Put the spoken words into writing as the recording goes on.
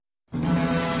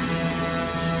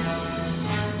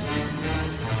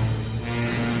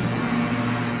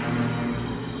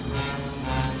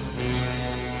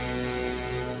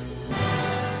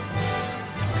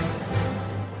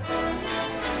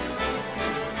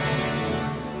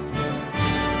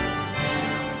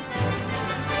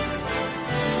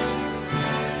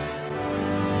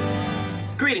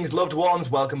Greetings, loved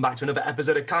ones. Welcome back to another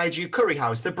episode of Kaiju Curry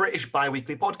House, the British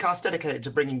bi-weekly podcast dedicated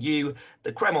to bringing you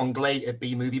the creme anglaise of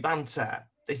B-movie banter.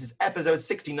 This is episode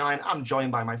 69. I'm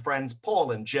joined by my friends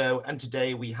Paul and Joe, and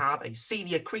today we have a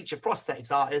senior creature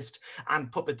prosthetics artist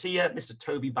and puppeteer, Mr.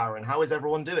 Toby Barron. How is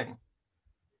everyone doing?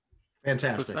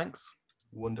 Fantastic. Good, thanks.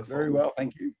 Wonderful. Very well,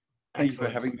 thank you. Thank you for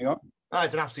having me on. Oh,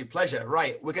 it's an absolute pleasure.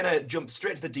 Right, we're going to jump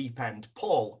straight to the deep end.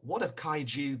 Paul, what have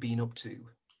Kaiju been up to?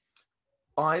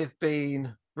 I've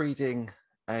been reading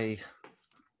a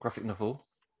graphic novel,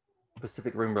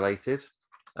 Pacific Rim related.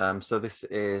 So this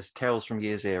is Tales from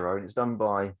Year Zero, and it's done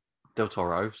by Del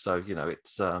Toro. So, you know,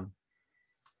 it's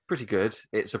pretty good.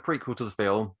 It's a prequel to the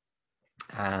film,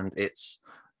 and it's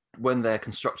when they're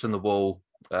constructing the wall,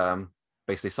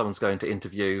 basically someone's going to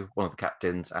interview one of the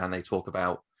captains, and they talk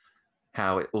about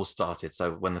how it all started.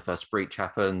 So when the first breach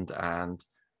happened and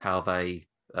how they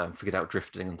figured out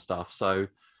drifting and stuff. So,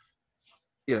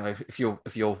 you know, if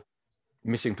you're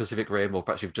missing Pacific Rim, or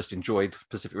perhaps you've just enjoyed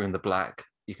Pacific Rim: The Black,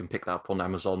 you can pick that up on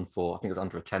Amazon for, I think it's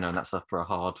under a tenner, and that's for a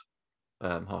hard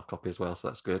copy as well. So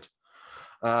that's good.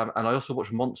 And I also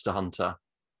watched Monster Hunter,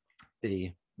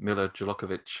 the Mila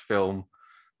Jovovich film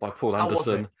by Paul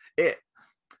Anderson. It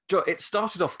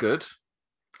started off good,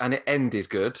 and it ended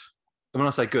good. And when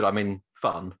I say good, I mean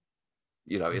fun.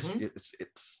 You know,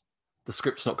 it's the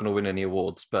script's not going to win any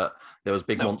awards, but there was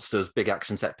big monsters, big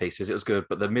action set pieces. It was good,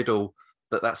 but the middle,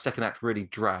 that second act really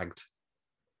dragged.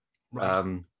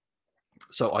 Right.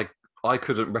 So I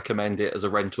couldn't recommend it as a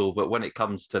rental, but when it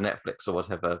comes to Netflix or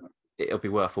whatever, it'll be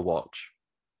worth a watch.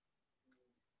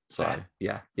 So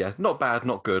yeah, not bad,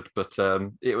 not good, but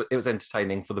it was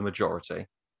entertaining for the majority.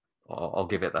 I'll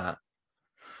give it that.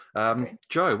 Okay.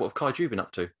 Joe, what have Kaiju been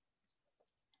up to?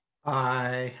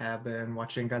 I have been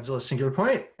watching Godzilla Singular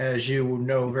Point, as you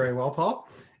know very well, Paul.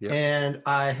 Yep. And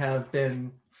I have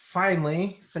been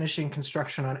finally finishing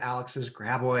construction on Alex's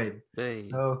Graboid. Hey.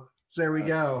 So there we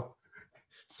go.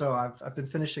 So I've been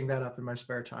finishing that up in my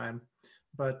spare time.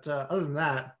 But other than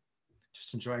that,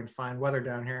 just enjoying fine weather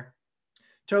down here.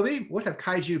 Toby, what have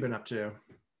Kaiju been up to?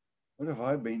 What have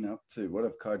I been up to? What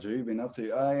have Kaiju been up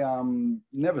to? I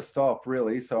never stop,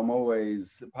 really. So I'm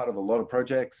always part of a lot of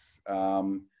projects.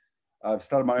 I've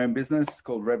started my own business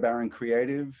called Red Baron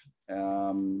Creative. I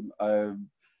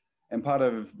am part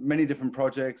of many different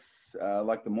projects,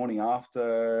 like The Morning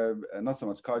After, not so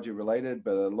much Kaiju related,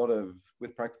 but a lot of,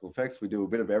 with practical effects, we do a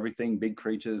bit of everything, big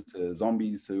creatures to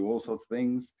zombies to all sorts of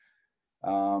things.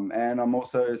 And I'm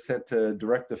also set to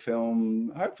direct a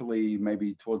film, hopefully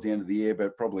maybe towards the end of the year,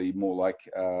 but probably more like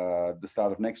the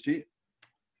start of next year.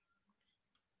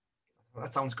 Well,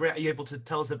 that sounds great. Are you able to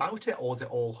tell us about it, or is it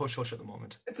all hush-hush at the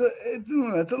moment?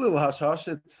 It's a little hush-hush.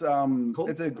 It's cool.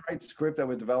 It's a great script that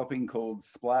we're developing called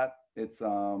Splat. It's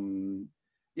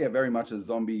very much a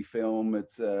zombie film.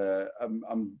 It's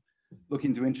I'm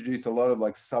looking to introduce a lot of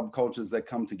like subcultures that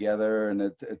come together, and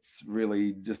it's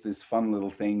really just this fun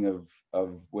little thing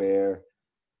of where,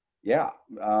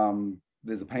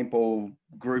 there's a paintball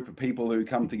group of people who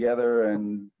come together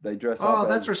and they dress up. Oh,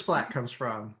 that's where Splat comes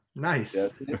from. Nice.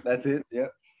 That's it. Yeah.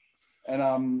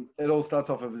 And it all starts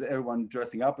off as everyone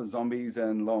dressing up as zombies,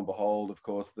 and lo and behold, of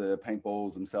course, the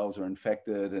paintballs themselves are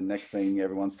infected, and next thing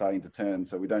everyone's starting to turn.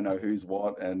 So we don't know who's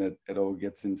what, and it all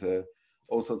gets into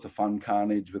all sorts of fun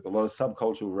carnage with a lot of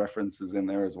subcultural references in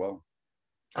there as well.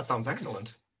 That sounds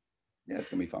excellent. Yeah, it's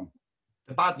gonna be fun.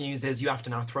 The bad news is you have to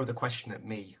now throw the question at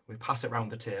me. We pass it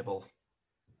around the table.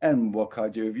 And what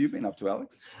Kaiju have you been up to,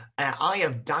 Alex? I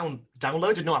have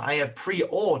I have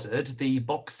pre-ordered the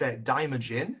box set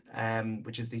Daimajin,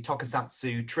 which is the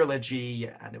Tokusatsu trilogy,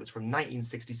 and it was from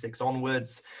 1966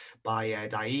 onwards by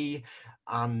Dai,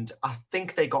 and I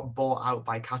think they got bought out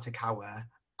by Katakawa,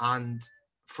 and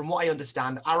from what I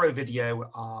understand, Arrow Video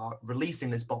are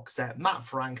releasing this box set. Matt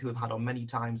Frank, who I've had on many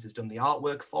times, has done the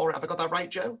artwork for it. Have I got that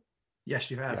right, Joe? Yes,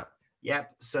 you have. Yeah.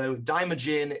 Yep, so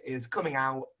Daimajin is coming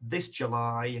out this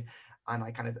July, and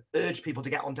I kind of urge people to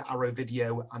get onto Arrow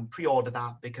Video and pre-order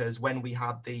that, because when we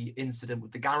had the incident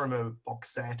with the Garamo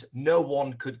box set, no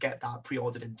one could get that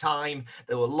pre-ordered in time.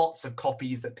 There were lots of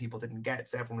copies that people didn't get,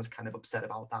 so everyone was kind of upset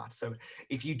about that. So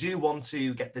if you do want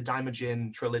to get the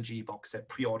Daimajin trilogy box set,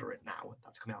 pre-order it now.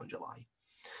 That's coming out in July.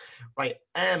 Right,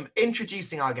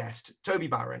 introducing our guest, Toby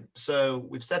Barron. So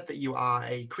we've said that you are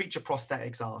a creature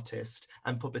prosthetics artist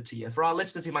and puppeteer. For our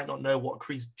listeners who might not know what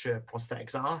creature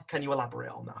prosthetics are, can you elaborate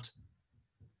on that?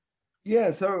 Yeah,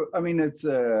 so I mean, it's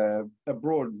a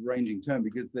broad-ranging term,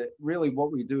 because really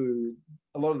what we do,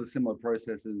 a lot of the similar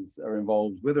processes are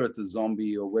involved, whether it's a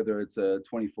zombie or whether it's a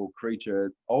 24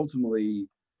 creature. Ultimately,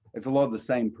 it's a lot of the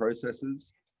same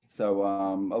processes. So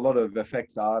a lot of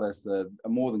effects artists are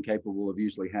more than capable of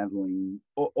usually handling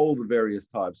all the various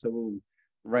types. So we'll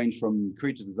range from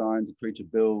creature design to creature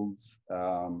builds.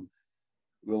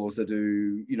 We'll also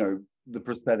do, you know, the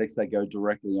prosthetics that go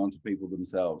directly onto people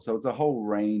themselves. So it's a whole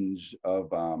range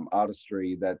of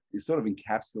artistry that is sort of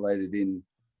encapsulated in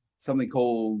something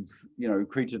called, you know,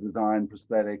 creature design,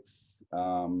 prosthetics,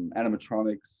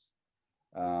 animatronics.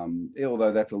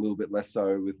 Although that's a little bit less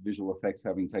so with visual effects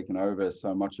having taken over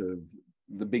so much of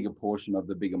the bigger portion of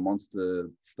the bigger monster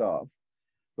stuff.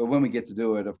 But when we get to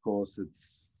do it, of course,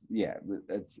 it's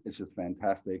just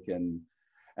fantastic. And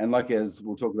like as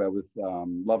we'll talk about with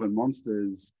Love and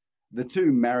Monsters, the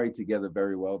two marry together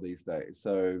very well these days.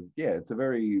 So yeah, it's a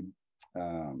very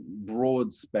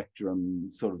broad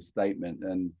spectrum sort of statement.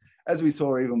 And as we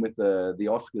saw even with the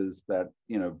Oscars, that,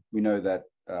 you know, we know that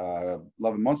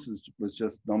Love and Monsters was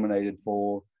just nominated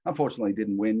for, unfortunately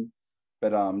didn't win,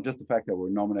 but just the fact that we're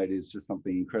nominated is just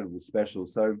something incredibly special.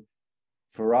 So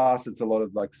for us, it's a lot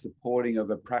of like supporting of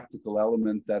a practical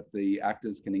element that the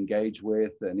actors can engage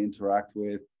with and interact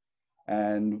with.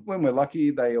 And when we're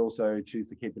lucky, they also choose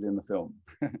to keep it in the film,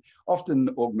 often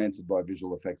augmented by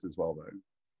visual effects as well, though.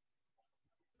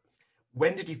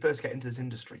 When did you first get into this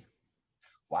industry?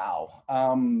 Wow,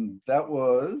 that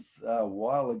was a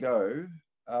while ago.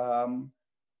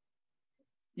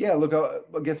 Yeah, look,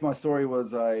 I guess my story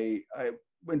was I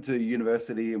went to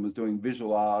university and was doing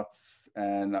visual arts,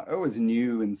 and I always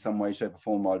knew in some way, shape, or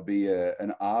form I'd be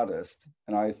an artist.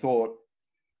 And I thought,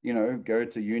 you know, go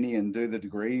to uni and do the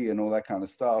degree and all that kind of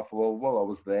stuff. Well, while I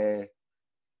was there,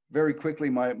 very quickly,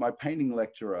 my painting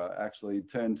lecturer actually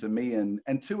turned to me and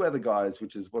two other guys,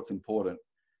 which is what's important,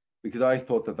 because I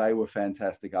thought that they were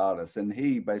fantastic artists. And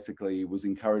he basically was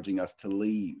encouraging us to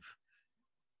leave.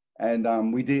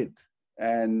 And we did.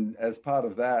 And as part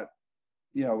of that,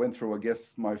 you know, I went through, I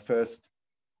guess, my first,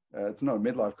 it's not a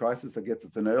midlife crisis, I guess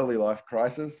it's an early life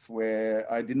crisis where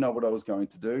I didn't know what I was going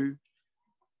to do.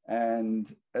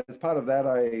 And as part of that,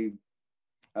 I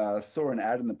saw an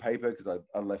ad in the paper because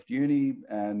I left uni,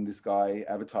 and this guy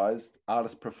advertised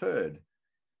artist preferred,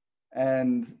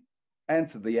 and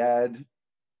answered the ad,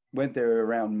 went there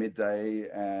around midday,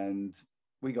 and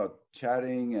we got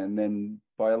chatting. And then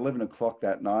by 11 o'clock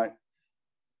that night,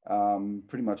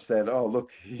 pretty much said, oh,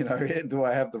 look, you know, do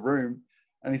I have the room?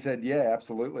 And he said, yeah,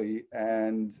 absolutely.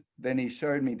 And then he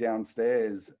showed me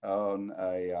downstairs on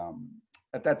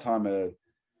at that time,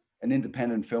 an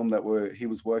independent film that he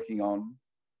was working on.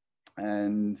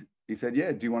 And he said,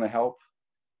 yeah, do you want to help?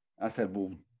 I said,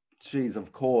 well, geez,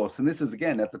 of course. And this is,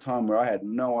 again, at the time where I had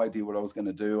no idea what I was going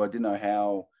to do. I didn't know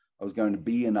how I was going to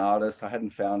be an artist. I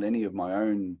hadn't found any of my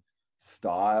own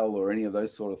style or any of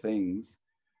those sort of things.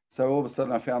 So all of a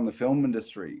sudden I found the film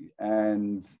industry.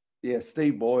 And yeah,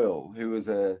 Steve Boyle, who was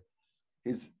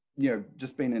he's, you know,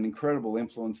 just been an incredible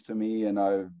influence to me. And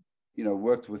I've, you know,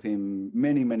 worked with him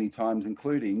many, many times,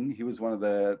 including he was one of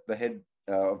the head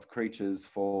of creatures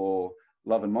for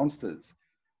Love and Monsters.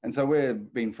 And so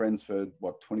we've been friends for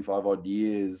 25 odd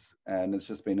years, and it's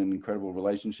just been an incredible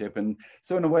relationship. And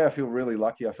so in a way, I feel really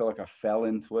lucky. I feel like I fell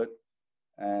into it,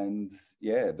 and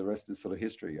yeah, the rest is sort of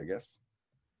history, I guess.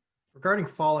 Regarding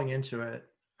falling into it,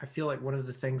 I feel like one of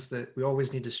the things that we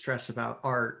always need to stress about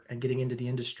art and getting into the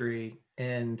industry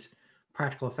and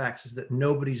practical effects is that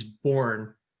nobody's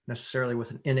born necessarily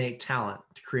with an innate talent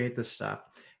to create this stuff.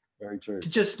 Very true. To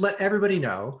just let everybody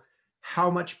know, how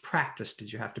much practice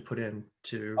did you have to put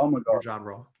into your job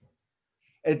role?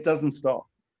 It doesn't stop.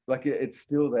 Like it's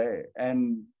still there.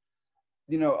 And,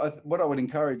 you know, what I would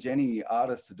encourage any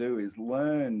artist to do is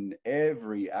learn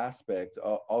every aspect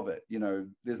of it. You know,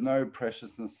 there's no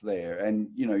preciousness there. And,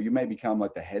 you know, you may become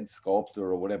like the head sculptor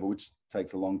or whatever, which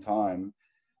takes a long time.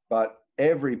 But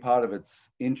every part of it's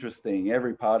interesting.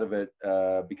 Every part of it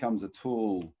becomes a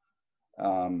tool,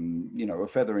 you know, a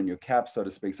feather in your cap, so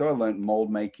to speak. So I learned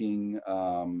mold making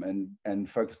and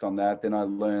focused on that. Then I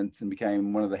learned and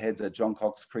became one of the heads at John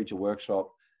Cox Creature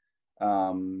Workshop,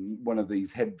 one of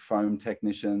these head foam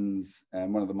technicians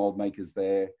and one of the mold makers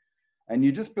there. And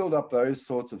you just build up those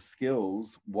sorts of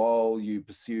skills while you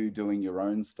pursue doing your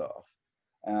own stuff.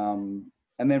 And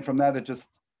then from that,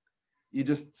 you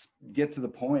just get to the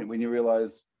point when you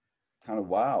realize, kind of,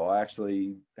 wow, I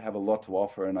actually have a lot to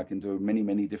offer and I can do many,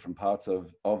 many different parts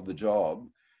of the job.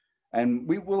 And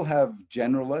we will have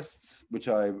generalists, which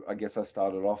I guess I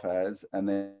started off as, and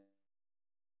then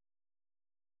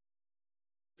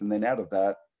out of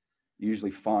that, you usually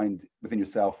find within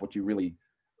yourself what you really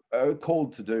are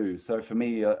called to do. So for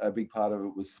me, a big part of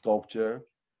it was sculpture.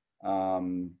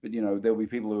 But, you know, there'll be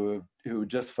people who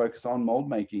just focus on mold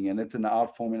making, and it's an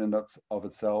art form in and of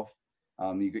itself.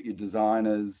 You've got your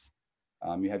designers,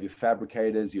 you have your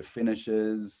fabricators, your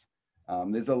finishers.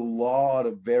 There's a lot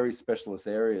of very specialist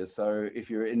areas. So if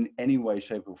you're in any way,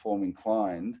 shape, or form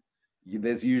inclined,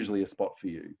 there's usually a spot for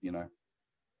you, you know.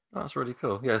 That's really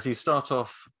cool. Yeah, so you start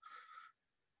off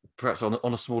perhaps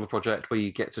on a smaller project where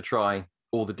you get to try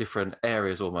all the different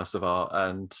areas almost of art,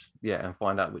 and yeah, and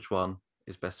find out which one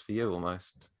is best for you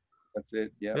almost. That's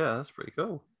it. Yeah. Yeah, that's pretty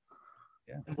cool.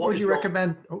 Yeah. What would you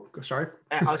recommend? Oh, sorry.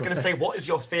 I was going to say, what is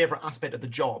your favorite aspect of the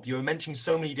job? You were mentioning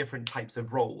so many different types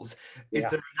of roles. Is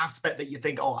there an aspect that you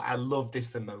think, oh, I love this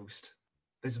the most?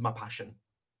 This is my passion.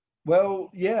 Well,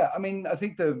 yeah. I mean, I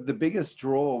think the biggest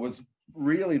draw was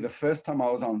really the first time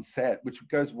I was on set, which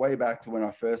goes way back to when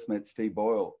I first met Steve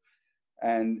Boyle.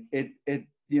 And it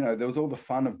you know, there was all the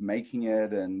fun of making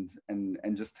it and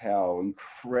just how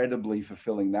incredibly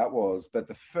fulfilling that was. But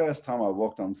the first time I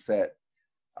walked on set,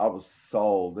 I was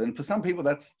sold. And for some people,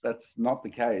 that's not the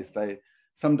case.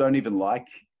 Some don't even like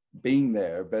being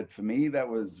there. But for me, that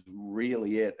was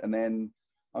really it. And then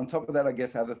on top of that, I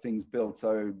guess other things built.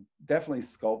 So definitely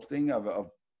sculpting. I've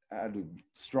had a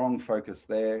strong focus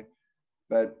there.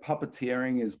 But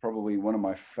puppeteering is probably one of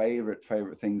my favorite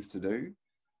things to do.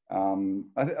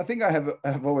 I think I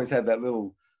have always had that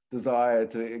little desire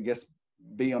to, I guess,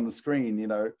 be on the screen, you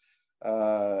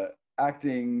know.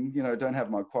 Acting, you know, don't have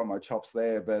quite my chops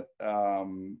there, but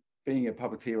being a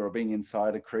puppeteer or being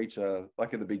inside a creature,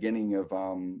 like at the beginning of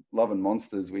Love and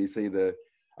Monsters, where you see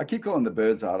I keep calling the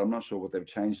birds art, I'm not sure what they've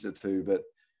changed it to, but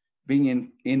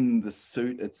being in the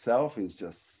suit itself is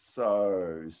just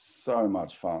so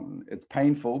much fun. It's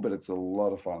painful, but it's a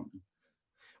lot of fun.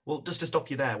 Well, just to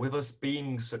stop you there, with us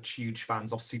being such huge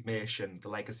fans of Suitmation, the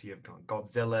legacy of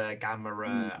Godzilla,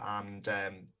 Gamera, and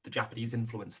the Japanese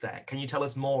influence there, can you tell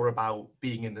us more about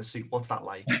being in the suit? What's that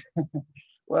like?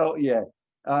 Well, yeah.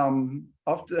 Often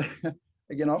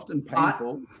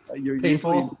painful. You're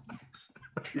painful.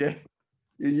 You're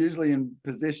usually in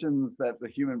positions that the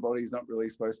human body is not really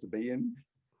supposed to be in.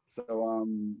 So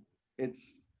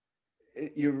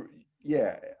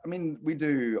yeah, I mean, we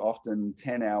do often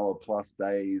 10-hour plus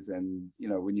days, and you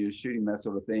know, when you're shooting that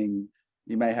sort of thing,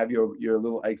 you may have your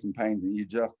little aches and pains, and you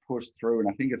just push through. And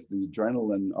I think it's the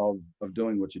adrenaline of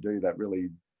doing what you do that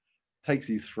really takes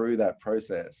you through that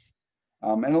process.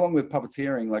 And along with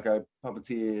puppeteering, like I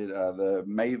puppeteered the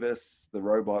Mavis, the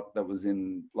robot that was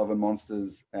in Love and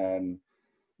Monsters, and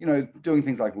you know, doing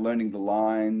things like learning the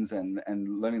lines and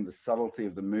learning the subtlety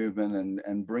of the movement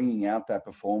and bringing out that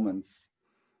performance.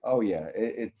 Oh yeah,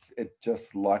 it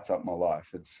just lights up my life.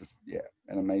 It's just, yeah,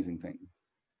 an amazing thing.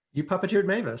 You puppeteered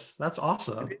Mavis. That's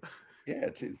awesome. Yeah,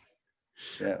 geez.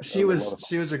 Yeah, she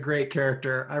was a great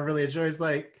character. I really enjoyed. It's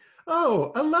like,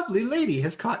 oh, a lovely lady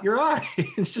has caught your eye.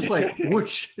 It's just like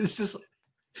whoosh. It's just,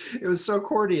 it was so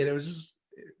corny, and it was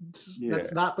just yeah.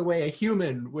 That's not the way a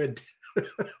human would.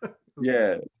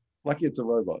 Yeah, like it's a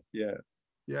robot. Yeah.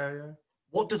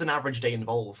 What does an average day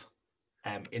involve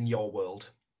in your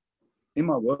world? In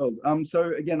my world,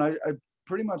 so again, I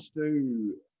pretty much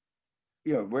do,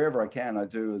 you know, wherever I can, I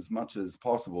do as much as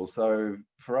possible. So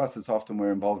for us, it's often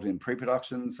we're involved in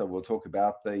pre-production. So we'll talk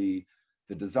about the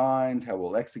designs, how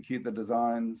we'll execute the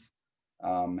designs,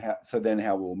 then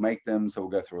how we'll make them. So we'll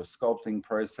go through a sculpting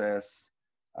process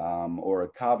or a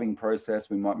carving process.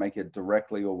 We might make it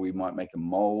directly, or we might make a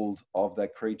mold of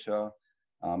that creature,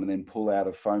 and then pull out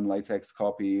a foam latex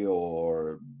copy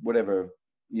or whatever,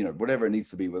 you know, whatever it needs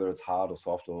to be, whether it's hard or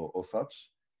soft or such.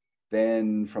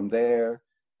 Then from there,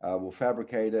 we'll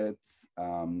fabricate it,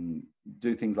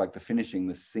 do things like the finishing,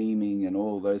 the seaming and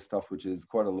all those stuff, which is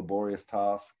quite a laborious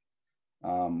task,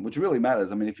 which really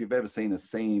matters. I mean, if you've ever seen a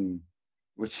seam,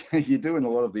 which you do in a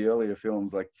lot of the earlier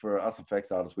films, like for us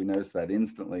effects artists, we notice that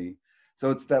instantly.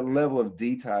 So it's that level of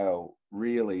detail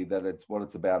really that it's what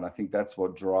it's about. And I think that's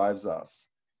what drives us,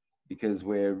 because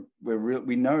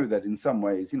we know that in some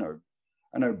ways, you know,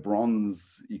 I know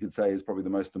bronze, you could say, is probably the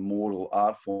most immortal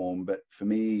art form, but for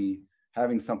me,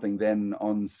 having something then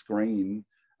on screen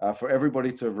for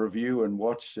everybody to review and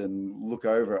watch and look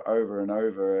over and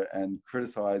over and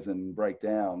criticize and break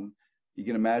down, you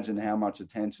can imagine how much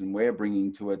attention we're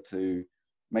bringing to it to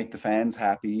make the fans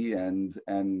happy and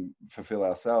fulfill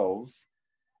ourselves.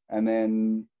 And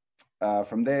then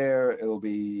from there, it'll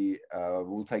be,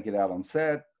 we'll take it out on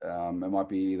set. It might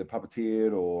be the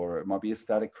puppeteered, or it might be a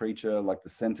static creature like the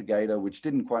Centigator, which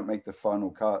didn't quite make the final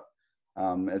cut.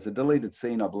 As a deleted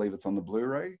scene, I believe it's on the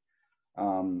Blu-ray.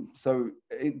 So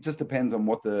it just depends on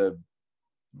what the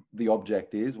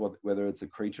object is, whether it's a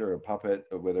creature or a puppet,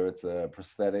 or whether it's a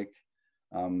prosthetic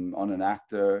on an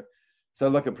actor. So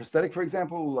like a prosthetic, for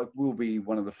example, like we'll be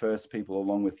one of the first people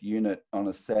along with unit on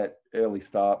a set, early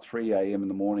start, 3 a.m. in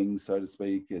the morning, so to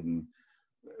speak, and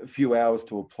a few hours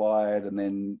to apply it, and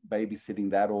then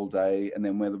babysitting that all day. And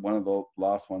then we're one of the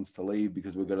last ones to leave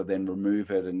because we've got to then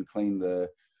remove it and clean the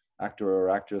actor or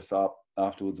actress up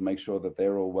afterwards and make sure that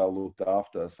they're all well looked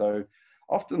after. So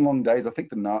often long days. I think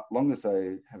the longest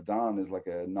I have done is like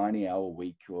a 90-hour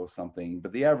week or something,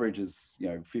 but the average is,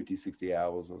 50, 60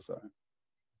 hours or so.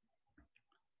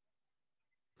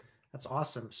 That's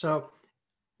awesome. So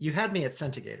you had me at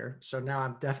Centigator, so now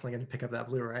I'm definitely going to pick up that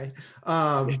Blu-ray.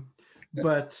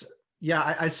 But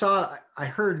yeah, I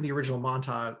heard in the original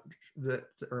montage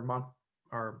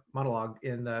or monologue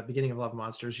in the beginning of Love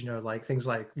Monsters, like things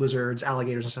like lizards,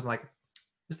 alligators, and stuff. Like,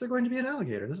 is there going to be an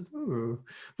alligator? Ooh.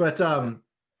 But I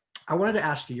wanted to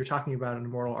ask you. You're talking about an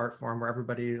immortal art form where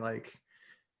everybody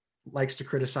likes to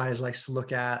criticize, likes to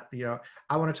look at.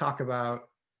 I want to talk about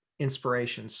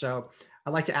inspiration. So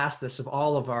I'd like to ask this of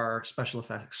all of our special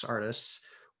effects artists.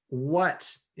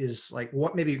 What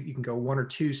maybe you can go one or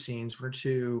two scenes, one or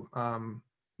two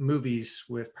movies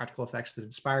with practical effects that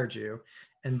inspired you,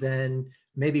 and then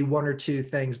maybe one or two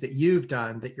things that you've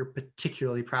done that you're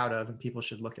particularly proud of and people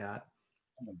should look at.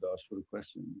 Oh my gosh, what a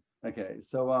question. Okay,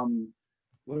 so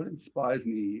what inspires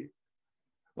me?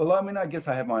 Well, I mean, I guess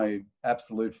I have my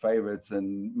absolute favorites,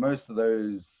 and most of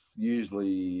those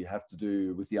usually have to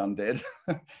do with the undead.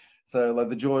 So like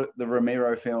the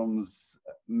Romero films,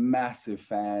 massive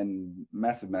fan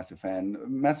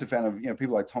of,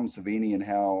 people like Tom Savini and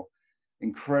how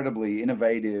incredibly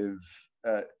innovative.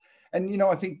 And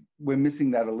I think we're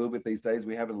missing that a little bit these days.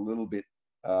 We have it a little bit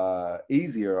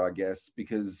easier, I guess,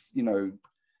 because,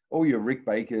 all your Rick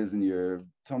Bakers and your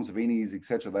Tom Savinis,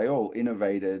 etc., they all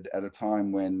innovated at a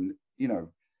time when,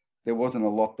 there wasn't a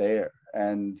lot there.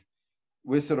 And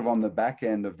we're sort of on the back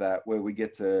end of that, where we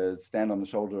get to stand on the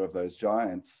shoulder of those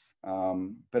giants.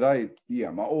 But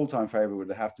my all-time favorite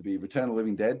would have to be Return of the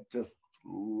Living Dead. Just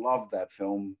love that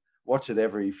film. Watch it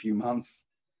every few months.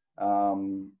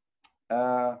 Along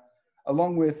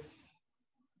with,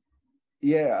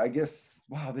 I guess,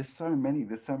 wow, there's so many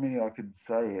I could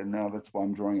say, and now that's why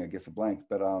I'm drawing, I guess, a blank.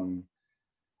 But I'm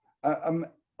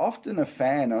often a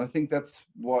fan, and I think that's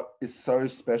what is so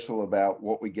special about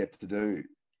what we get to do,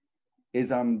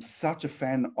 is I'm such a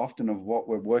fan often of what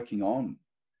we're working on.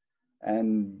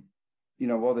 And,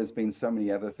 while there's been so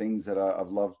many other things that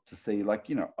I've loved to see, like,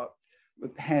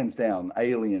 hands down,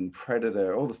 Alien,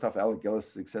 Predator, all the stuff Alec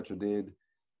Gillis, etc. did,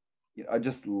 I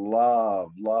just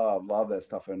love that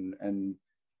stuff, and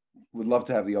would love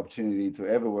to have the opportunity to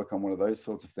ever work on one of those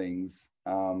sorts of things.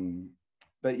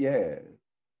 But yeah,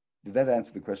 did that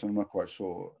answer the question? I'm not quite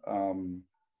sure.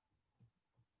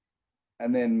 And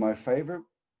then my favorite,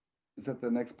 is that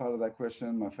the next part of that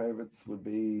question? My favorites would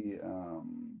be,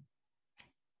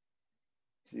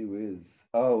 gee whiz.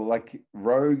 Oh, like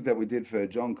Rogue that we did for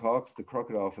John Cox, the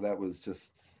crocodile for that was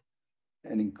just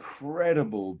an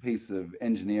incredible piece of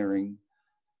engineering.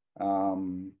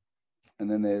 And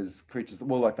then there's creatures,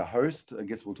 well, like the Host, I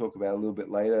guess we'll talk about a little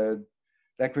bit later.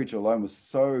 That creature alone was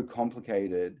so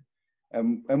complicated.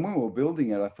 And when we were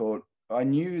building it, I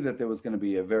knew that there was going to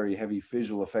be a very heavy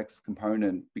visual effects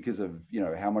component because of,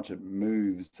 how much it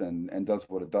moves and does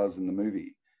what it does in the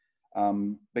movie.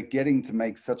 But getting to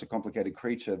make such a complicated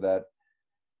creature that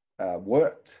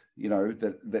worked,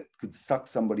 that could suck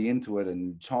somebody into it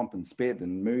and chomp and spit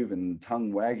and move and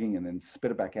tongue wagging and then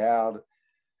spit it back out.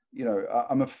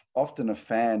 I'm often a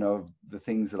fan of the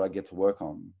things that I get to work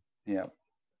on. Yeah.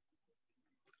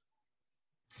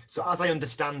 So as I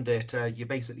understand it, you're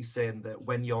basically saying that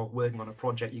when you're working on a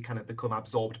project, you kind of become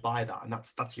absorbed by that, and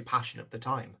that's your passion at the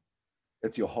time.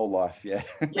 It's your whole life, yeah.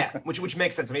 Yeah, which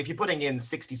makes sense. I mean, if you're putting in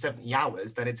 60, 70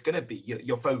 hours, then it's going to be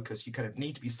your focus. You kind of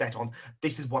need to be set on,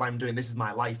 this is what I'm doing, this is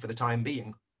my life for the time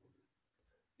being.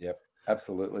 Yep,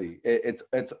 absolutely.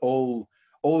 It's all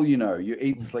you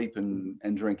eat, sleep, and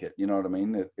drink it. You know what I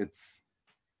mean? It's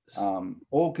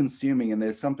all consuming, and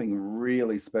there's something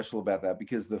really special about that,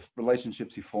 because the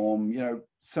relationships you form,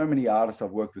 so many artists I've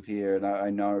worked with here, and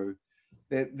I know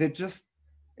they're just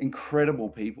incredible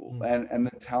people, and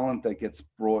the talent that gets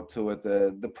brought to it,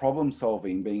 the problem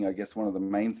solving being, I guess, one of the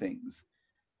main things,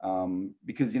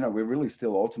 because we're really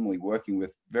still ultimately working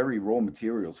with very raw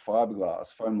materials,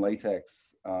 fiberglass, foam,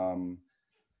 latex, and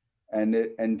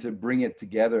to bring it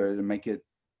together and make it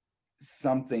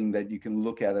something that you can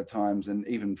look at times and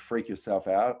even freak yourself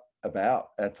out about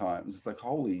at times. It's like,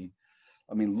 holy,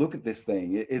 I mean, look at this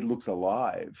thing. It looks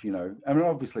alive, I mean,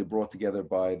 obviously brought together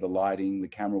by the lighting, the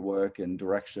camera work and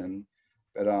direction.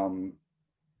 But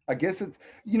I guess it's,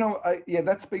 yeah,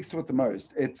 that speaks to it the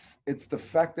most. It's the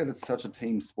fact that it's such a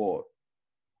team sport.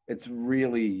 It's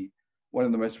really one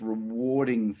of the most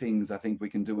rewarding things I think we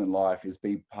can do in life is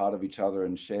be part of each other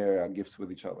and share our gifts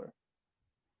with each other.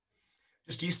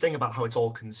 Just you saying about how it's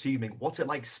all consuming. What's it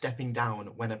like stepping down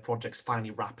when a project's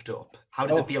finally wrapped up? How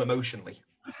does it feel emotionally?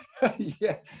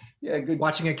 Yeah, yeah, good.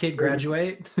 Watching a kid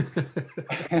graduate.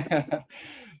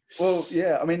 Well,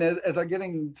 yeah, I mean, as I'm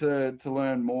getting to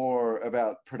learn more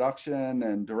about production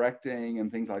and directing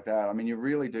and things like that, I mean, you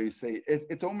really do see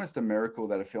it's almost a miracle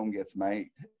that a film gets made.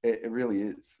 It really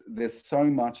is. There's so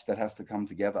much that has to come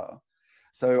together.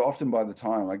 So often by the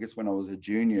time, I guess when I was a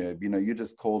junior, you're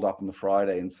just called up on the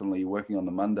Friday and suddenly you're working on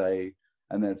the Monday,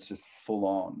 and then it's just full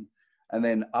on. And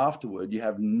then afterward, you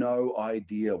have no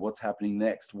idea what's happening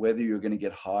next, whether you're going to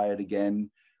get hired again.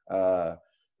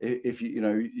 If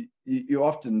you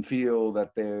often feel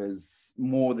that there's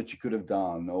more that you could have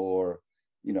done, or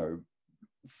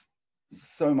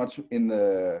so much in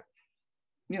the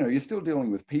you're still dealing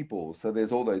with people, so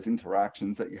there's all those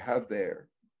interactions that you have there.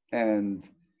 And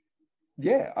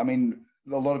yeah, I mean,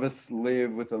 a lot of us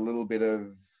live with a little bit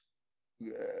of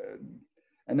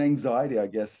an anxiety, I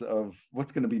guess, of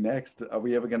what's going to be next. Are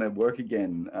we ever going to work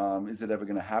again? Is it ever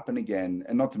going to happen again?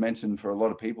 And not to mention, for a lot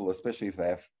of people, especially if they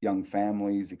have young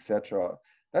families, etc.,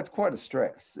 that's quite a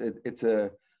stress.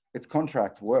 It's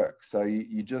contract work, so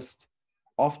you just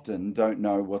often don't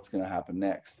know what's going to happen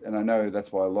next. And I know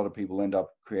that's why a lot of people end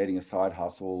up creating a side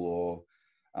hustle, or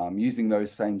using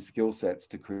those same skill sets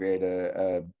to create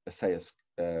a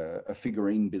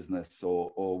figurine business,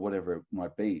 or whatever it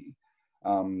might be.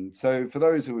 So for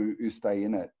those who stay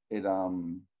in it,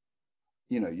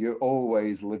 you're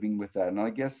always living with that. And I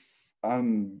guess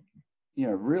I'm,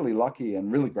 really lucky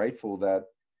and really grateful that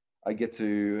I get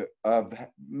to, I've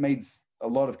made a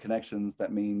lot of connections.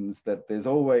 That means that there's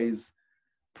always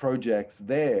projects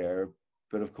there,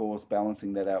 but of course,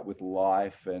 balancing that out with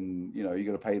life, and, you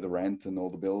got to pay the rent and all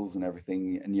the bills and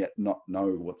everything, and yet not know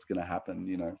what's going to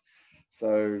happen.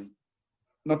 So,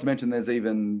 not to mention there's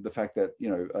even the fact that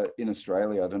in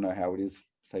Australia, I don't know how it is,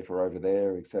 say, for over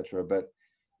there, etc., but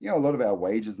a lot of our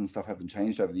wages and stuff haven't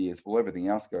changed over the years. Well, everything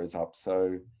else goes up,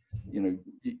 so you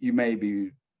may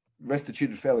be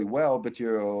restituted fairly well, but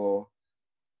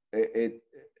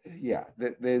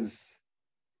there's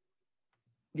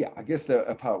I guess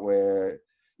a part where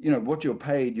what you're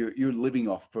paid, you're living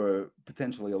off for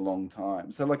potentially a long time.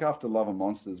 So like after Love and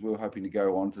Monsters, we were hoping to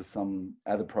go on to some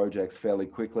other projects fairly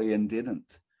quickly and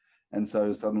didn't. And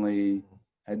so suddenly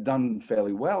had done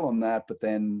fairly well on that, but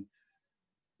then,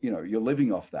 you're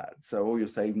living off that. So all your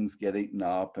savings get eaten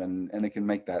up, and it can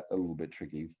make that a little bit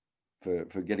tricky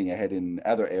for getting ahead in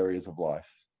other areas of life,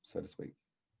 so to speak.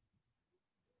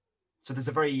 So there's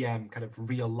a very kind of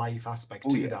real life aspect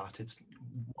to that. It's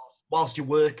whilst you're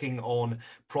working on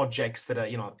projects that are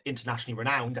internationally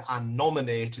renowned and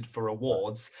nominated for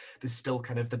awards, there's still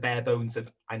kind of the bare bones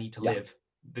of I need to live.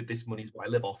 This money is what I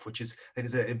live off, which is, I think,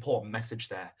 is an important message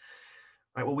there.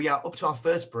 Right, well, we are up to our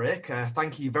first break.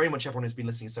 Thank you very much, everyone who's been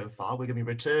listening so far. We're going to be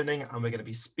returning, and we're going to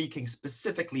be speaking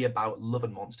specifically about Love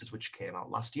and Monsters, which came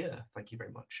out last year. Thank you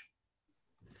very much.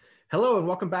 Hello, and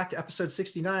welcome back to episode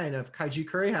 69 of Kaiju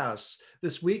Curry House.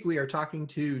 This week, we are talking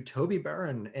to Toby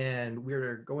Barron, and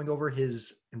we're going over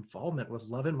his involvement with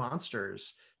Love and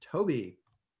Monsters. Toby,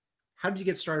 how did you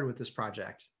get started with this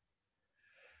project?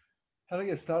 How did I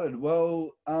get started?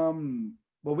 Well,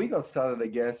 we got started, I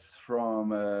guess,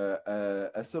 from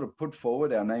a sort of put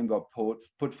forward. Our name got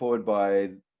put forward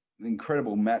by the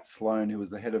incredible Matt Sloan, who was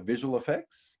the head of visual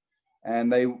effects.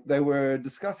 And they were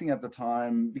discussing at the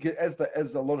time, because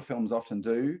as a lot of films often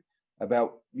do,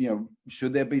 about,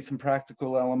 should there be some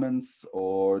practical elements,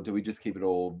 or do we just keep it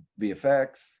all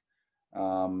VFX?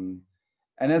 And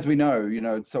as we know,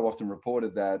 it's so often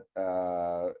reported that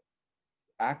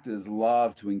actors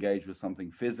love to engage with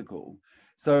something physical.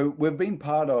 So we've been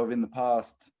part of, in the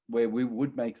past, where we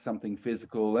would make something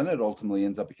physical and it ultimately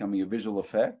ends up becoming a visual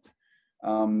effect.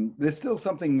 There's still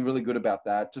something really good about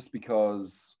that, just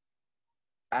because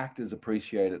actors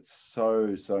appreciate it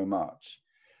so much.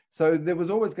 So there was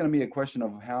always going to be a question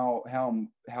of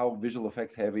how visual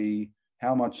effects heavy,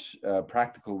 how much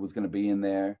practical was going to be in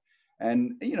there.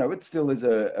 And it still is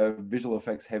a visual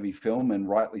effects heavy film, and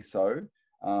rightly so.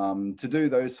 To do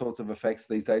those sorts of effects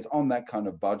these days on that kind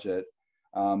of budget,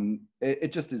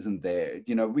 it just isn't there.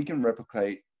 We can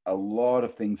replicate a lot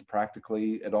of things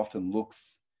practically. It often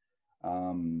looks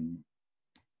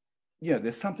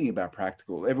there's something about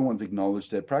practical. Everyone's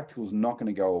acknowledged it. Practical is not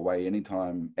going to go away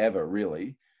anytime ever,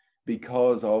 really,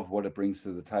 because of what it brings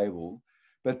to the table.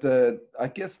 But I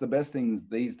guess the best thing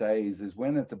these days is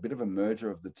when it's a bit of a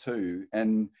merger of the two.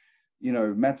 And, you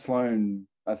know, Matt Sloan,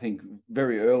 I think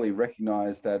very early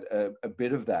recognized that a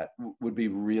bit of that would be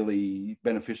really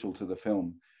beneficial to the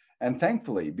film. And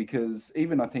thankfully, because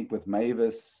even I think with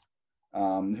Mavis,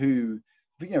 who,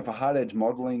 you know, for hard edge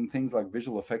modeling, things like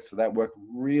visual effects for that work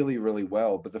really, really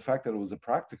well. But the fact that it was a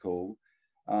practical,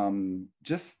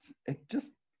 there's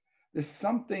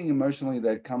something emotionally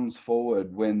that comes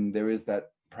forward when there is that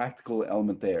practical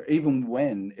element there, even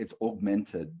when it's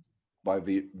augmented by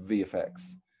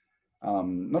VFX.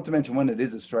 Not to mention when it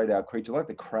is a straight out creature like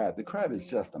the crab. The crab is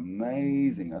just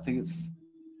amazing. I think it's,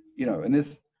 you know, and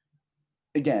this,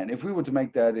 again, if we were to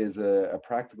make that as a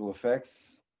practical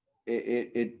effects,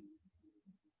 it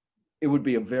would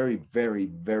be a very, very,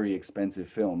 very expensive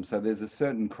film. So there's a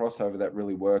certain crossover that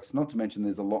really works. Not to mention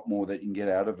there's a lot more that you can get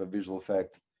out of a visual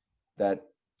effect that,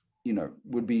 you know,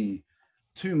 would be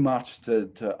too much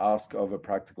to ask of a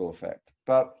practical effect.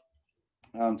 But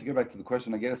to go back to the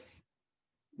question, I guess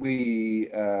he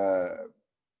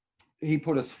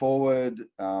put us forward,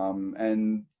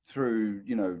 and through,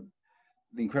 you know,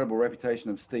 the incredible reputation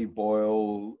of Steve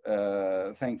Boyle,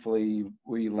 thankfully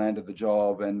we landed the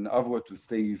job. And I've worked with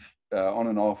Steve on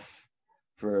and off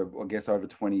for, I guess, over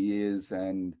 20 years.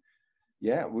 And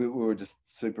yeah, we were just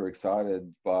super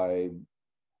excited by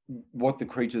what the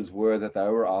creatures were that they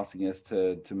were asking us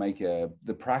to make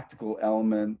the practical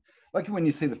element. Like when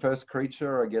you see the first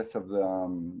creature, I guess, of the,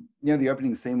 you know, the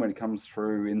opening scene when it comes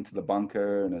through into the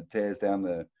bunker and it tears down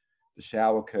the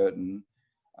shower curtain.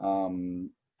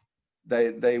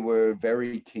 They were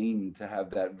very keen to have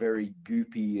that very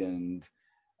goopy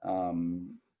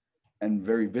and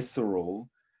very visceral.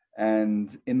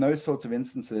 And in those sorts of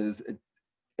instances,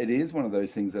 it is one of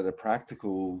those things that are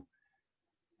practical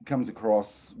comes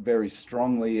across very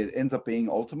strongly. It ends up being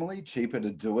ultimately cheaper to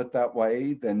do it that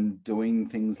way than doing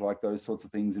things like those sorts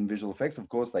of things in visual effects. Of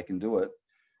course, they can do it,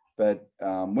 but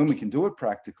when we can do it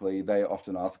practically, they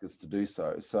often ask us to do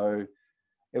so. So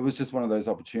it was just one of those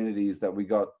opportunities that we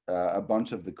got a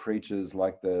bunch of the creatures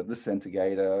like the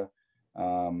Centigator,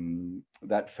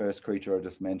 that first creature I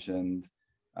just mentioned.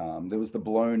 There was the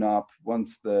blown up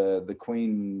once the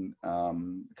queen, I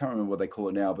can't remember what they call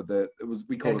it now, but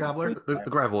we call it Gobbler? The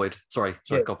Graboid. Sorry,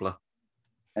 yeah. Gobbler.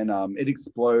 And it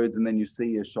explodes, and then you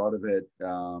see a shot of it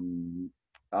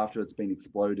after it's been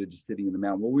exploded, just sitting in the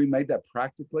mountain. Well, we made that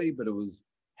practically, but it was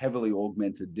heavily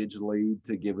augmented digitally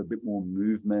to give a bit more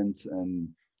movement and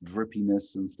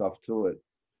drippiness and stuff to it.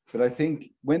 But I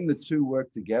think when the two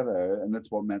work together, and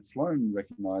that's what Matt Sloan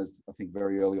recognized, I think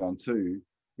very early on too,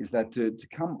 is that to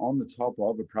come on the top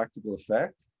of a practical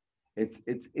effect, it's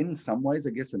in some ways,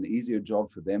 I guess, an easier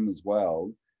job for them as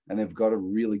well. And they've got a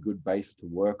really good base to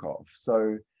work off.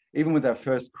 So even with that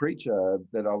first creature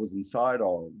that I was inside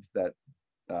of, that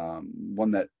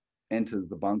one that enters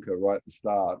the bunker right at the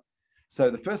start. So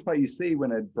the first part you see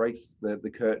when it breaks the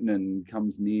curtain and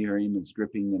comes near him, it's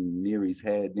dripping and near his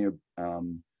head, near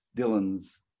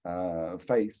Dylan's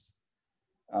face.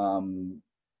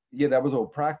 Yeah, that was all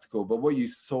practical. But what you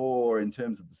saw in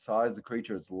terms of the size of the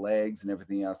creature, its legs and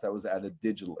everything else, that was added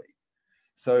digitally.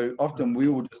 So often we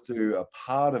will just do a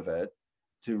part of it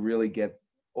to really get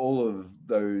all of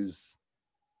those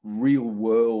real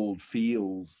world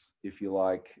feels, if you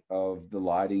like, of the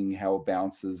lighting, how it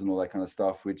bounces and all that kind of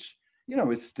stuff, which, you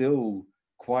know, is still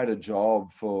quite a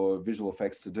job for visual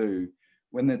effects to do.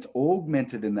 When it's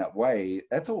augmented in that way,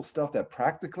 that's all stuff that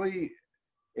practically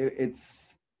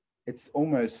it's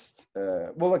almost,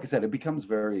 well, like I said, it becomes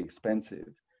very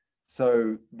expensive.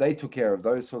 So they took care of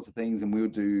those sorts of things, and we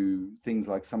would do things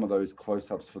like some of those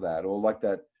close-ups for that, or like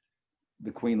that,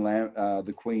 the queen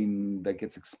that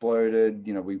gets exploded.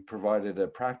 You know, we provided a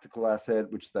practical asset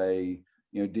which they,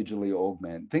 you know, digitally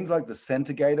augment. Things like the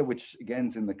Centigator, which again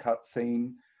is in the cut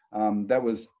scene, that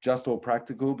was just all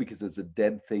practical because there's a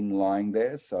dead thing lying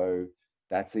there, so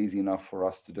that's easy enough for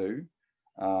us to do.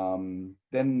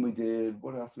 Then we did,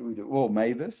 what else did we do? Well,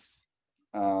 Mavis,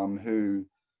 who,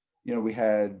 you know, we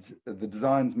had the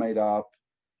designs made up.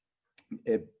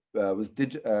 It was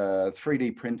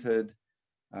 3D printed.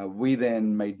 We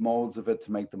then made molds of it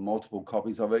to make the multiple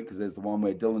copies of it, because there's the one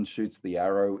where Dylan shoots the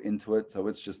arrow into it, so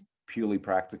it's just purely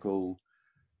practical.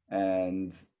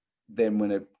 And then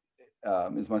when it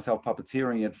is myself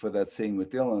puppeteering it for that scene with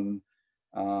Dylan,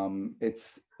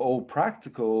 it's all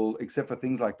practical except for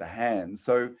things like the hand.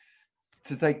 So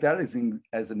to take that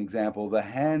as an example, the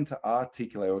hand to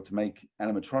articulate or to make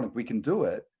animatronic, we can do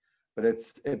it, but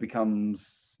it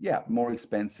becomes, yeah, more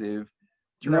expensive.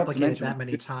 To replicate it that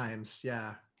many times,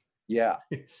 yeah. Yeah.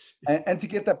 And to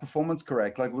get that performance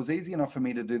correct, like it was easy enough for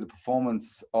me to do the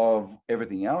performance of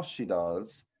everything else she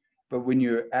does. But when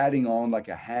you're adding on like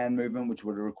a hand movement, which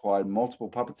would have required multiple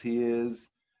puppeteers,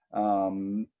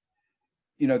 um,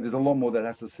 there's a lot more that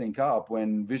has to sync up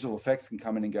when visual effects can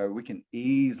come in and go, we can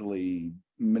easily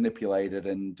manipulate it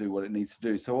and do what it needs to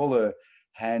do. So all the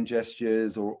hand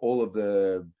gestures or all of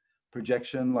the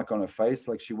projection, like on her face,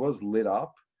 like she was lit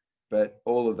up, but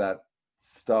all of that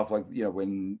stuff, like,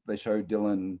 when they show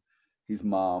Dylan, his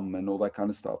mom and all that kind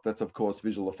of stuff, that's of course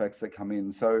visual effects that come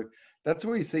in. So that's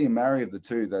where you see a marry of the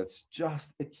two. It's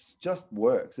just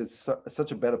works. It's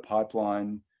such a better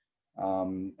pipeline.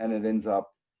 And it ends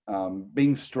up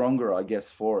being stronger, I guess,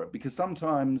 for it, because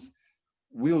sometimes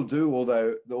we'll do all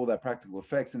that practical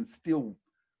effects and it still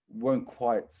won't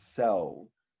quite sell.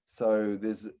 So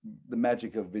there's the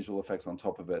magic of visual effects on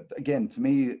top of it. Again, to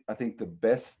me, I think the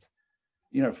best,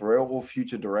 for all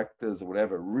future directors or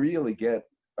whatever, really get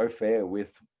au fait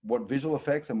with what visual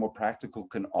effects and what practical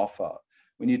can offer.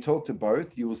 When you talk to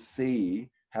both, you will see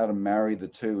how to marry the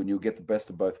two and you'll get the best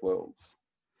of both worlds.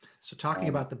 So talking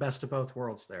about the best of both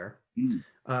worlds there, Mm.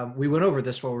 We went over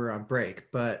this while we were on break,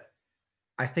 but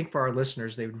I think for our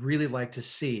listeners, they would really like to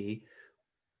see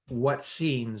what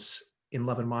scenes in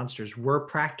Love and Monsters were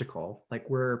practical, like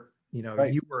where,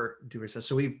 Right. you were doing so.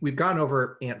 So we've gone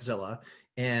over Aunt Zilla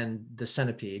and the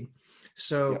centipede.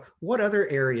 So Yep. what other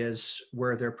areas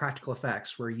were there practical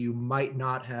effects where you might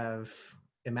not have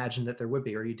imagined that there would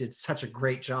be, or you did such a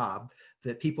great job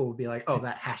that people would be like, oh,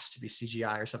 that has to be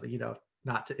CGI or something,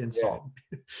 not to insult.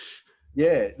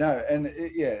 Yeah, no, and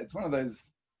it's one of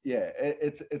those. Yeah,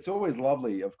 it's always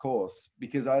lovely, of course,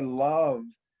 because I love.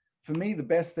 For me, the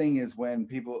best thing is when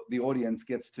the audience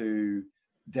gets to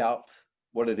doubt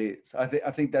what it is. I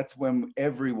think that's when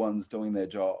everyone's doing their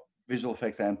job, visual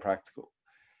effects and practical.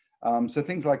 So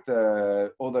things like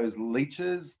all those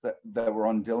leeches that were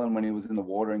on Dylan when he was in the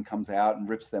water and comes out and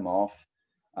rips them off.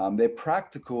 They're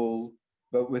practical,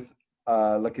 but with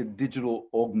like a digital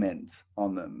augment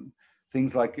on them.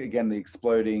 Things like, again, the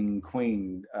exploding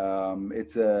queen.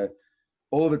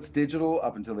 All of it's digital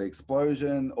up until the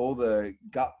explosion. All the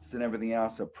guts and everything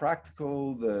else are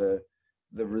practical. The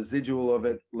residual of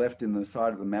it left in the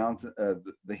side of the mountain,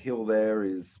 the hill there,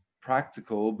 is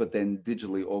practical, but then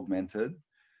digitally augmented.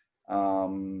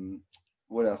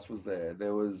 What else was there?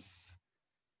 There was,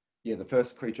 the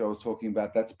first creature I was talking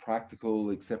about, that's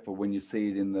practical, except for when you see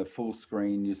it in the full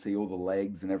screen, you see all the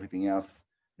legs and everything else.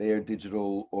 They are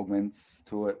digital augments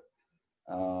to it.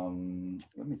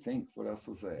 Let me think, what else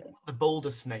was there? The boulder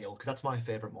snail, because that's my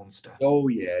favorite monster. Oh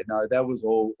yeah, no, that was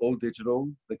all digital.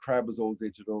 The crab was all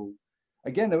digital.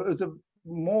 Again, it was a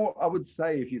more, I would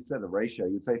say, if you said a ratio,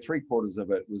 you'd say 3/4 of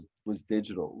it was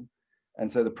digital.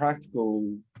 And so the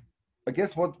practical, I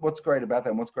guess what's great about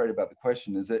that and what's great about the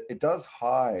question is that it does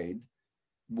hide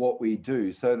what we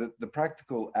do, so that the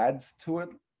practical adds to it,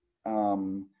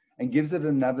 and gives it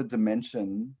another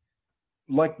dimension,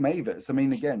 like Mavis. I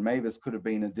mean, again, Mavis could have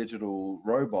been a digital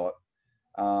robot,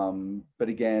 but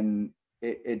again,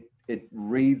 it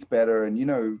reads better.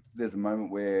 And there's a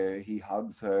moment where he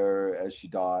hugs her as she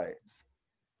dies.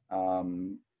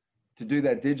 To do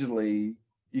that digitally,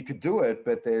 you could do it,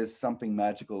 but there's something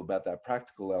magical about that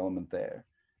practical element there.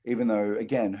 Even though,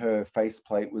 again, her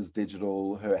faceplate was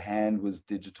digital, her hand was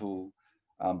digital,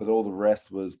 but all the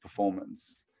rest was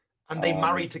performance. And they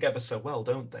marry together so well,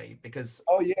 don't they? Because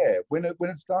oh yeah, when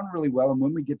it's done really well, and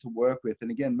when we get to work with,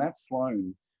 and again, Matt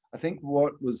Sloan, I think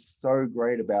what was so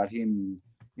great about him,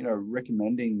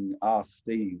 recommending us,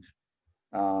 Steve,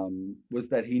 was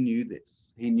that he knew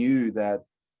this. He knew that,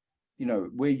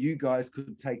 where you guys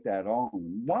could take that on.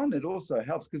 One, it also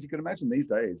helps because you can imagine these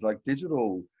days, like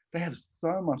digital, they have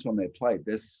so much on their plate.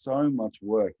 There's so much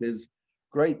work. There's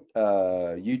great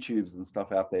YouTubes and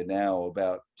stuff out there now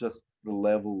about just the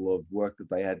level of work that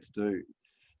they had to do.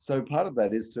 So part of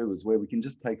that is where we can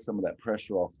just take some of that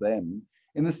pressure off them,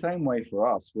 in the same way for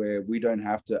us, where we don't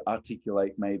have to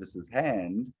articulate Mavis's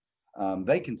hand.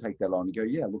 They can take that on and go,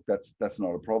 yeah, look, that's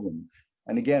not a problem.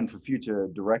 And again, for future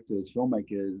directors,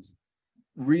 filmmakers,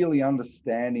 really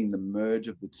understanding the merge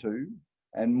of the two.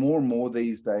 And more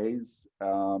these days,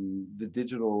 the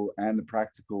digital and the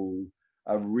practical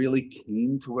are really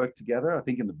keen to work together. I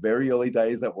think in the very early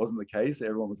days, that wasn't the case.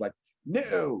 Everyone was like,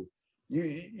 no,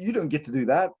 you don't get to do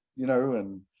that,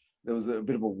 and there was a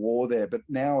bit of a war there. But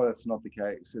now that's not the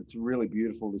case. It's really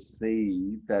beautiful to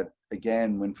see that,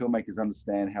 again, when filmmakers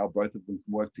understand how both of them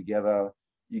can work together,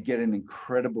 you get an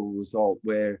incredible result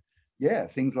where,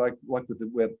 things like what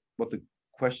the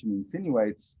question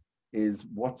insinuates is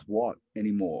what's what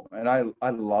anymore. And I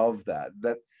love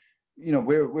that you know,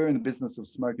 we're in the business of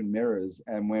smoke and mirrors,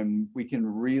 and when we can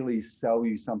really sell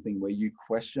you something where you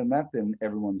question that, then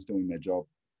everyone's doing their job.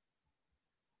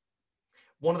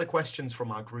 One of the questions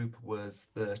from our group was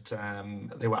that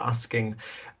they were asking,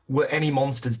 were any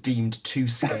monsters deemed too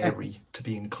scary to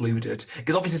be included?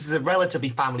 Because obviously this is a relatively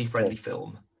family-friendly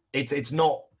film. It's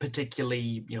not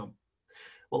particularly, you know,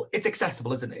 well, it's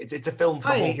accessible, isn't it? It's a film for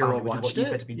the My whole 8-year-old family, which is what watched you it.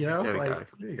 said to me. You know, There we like go.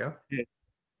 there you go.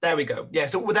 There we go. Yeah.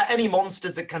 So were there any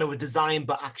monsters that kind of were designed,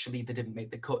 but actually they didn't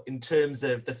make the cut in terms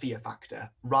of the fear factor,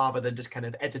 rather than just kind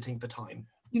of editing for time?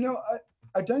 You know,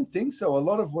 I don't think so. A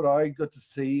lot of what I got to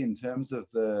see in terms of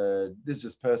this is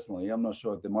just personally, I'm not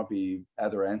sure if there might be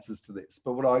other answers to this,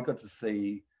 but what I got to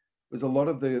see was a lot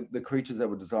of the creatures that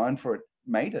were designed for it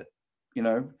made it, you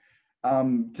know.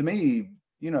 To me,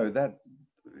 you know, that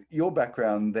your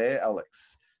background there,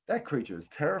 Alex, that creature is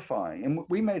terrifying. And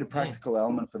we made a practical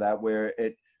element for that where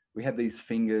we had these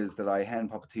fingers that I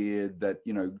hand puppeteered that,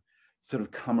 you know, sort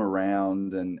of come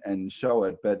around and show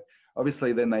it. But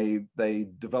obviously then they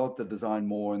developed the design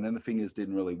more, and then the fingers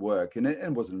didn't really work, and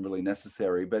it wasn't really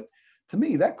necessary. But to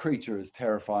me, that creature is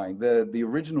terrifying. The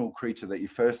original creature that you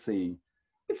first see,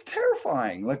 it's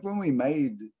terrifying. Like when we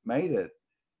made it,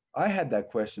 I had that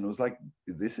question. It was like,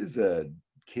 this is a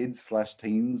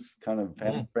kids/teens kind of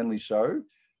family friendly show.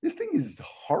 This thing is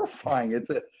horrifying. It's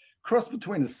a cross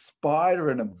between a spider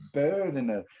and a bird,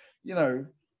 and you know,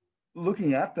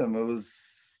 looking at them, it was,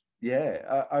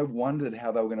 yeah, I wondered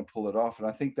how they were going to pull it off. And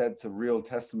I think that's a real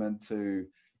testament to,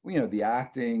 you know, the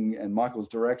acting and Michael's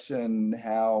direction,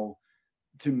 how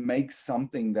to make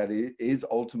something that is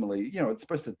ultimately, you know, it's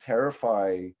supposed to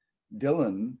terrify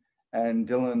Dylan, and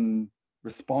Dylan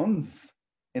responds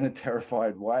in a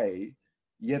terrified way,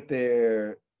 yet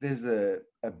there's a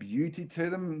beauty to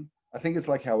them. I think it's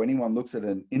like how anyone looks at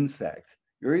an insect.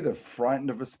 You're either frightened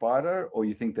of a spider or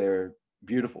you think they're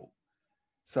beautiful.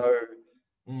 So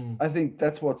I think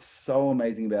that's what's so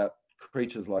amazing about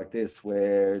creatures like this,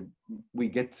 where we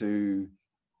get to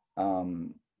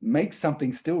make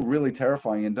something still really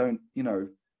terrifying and don't, you know,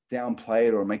 downplay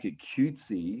it or make it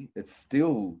cutesy. It's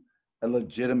still a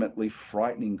legitimately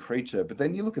frightening creature. But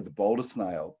then you look at the boulder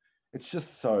snail, it's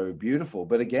just so beautiful.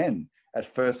 But again,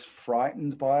 at first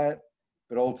frightened by it,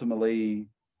 but ultimately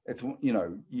it's, you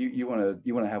know, you want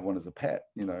to have one as a pet,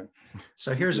 you know.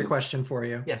 So here's a question for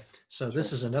you. Yes. So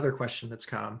this is another question that's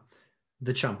come.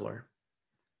 The Chumbler.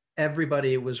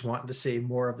 Everybody was wanting to see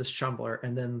more of this Chumbler,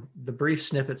 and then the brief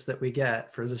snippets that we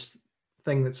get for this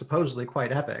thing that's supposedly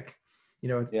quite epic, you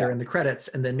know, they're in the credits,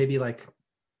 and then maybe like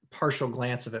partial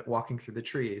glance of it walking through the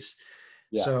trees.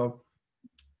 Yeah. So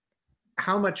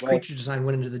how much creature design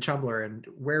went into the Chumbler, and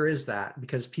where is that?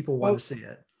 Because people want to see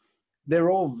it.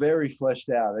 They're all very fleshed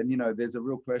out, and you know, there's a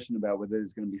real question about whether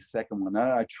there's going to be a second one.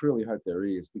 I truly hope there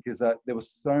is, because there were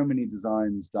so many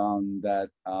designs done that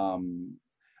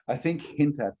I think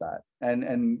hint at that,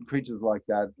 and creatures like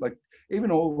that, like even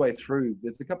all the way through.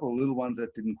 There's a couple of little ones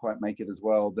that didn't quite make it as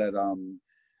well, that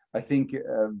I think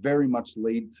very much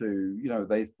lead to, you know,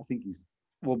 I think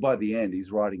by the end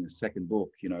he's writing a second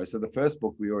book, you know. So the first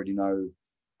book, we already know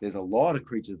there's a lot of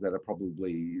creatures that are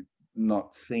probably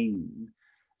not seen.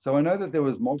 So I know that there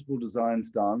was multiple designs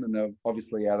done, and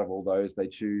obviously out of all those, they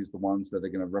choose the ones that are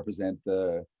going to represent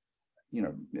the, you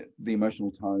know, the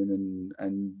emotional tone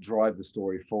and drive the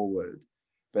story forward.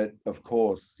 But of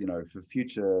course, you know, for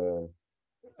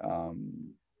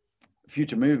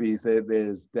future movies,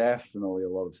 there's definitely a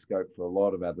lot of scope for a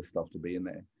lot of other stuff to be in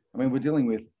there. I mean, we're dealing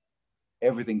with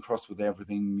everything crossed with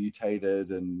everything, mutated,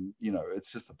 and you know,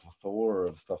 it's just a plethora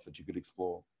of stuff that you could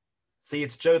explore. See,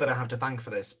 it's Joe that I have to thank for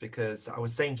this, because I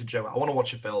was saying to Joe, I want to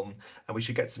watch a film and we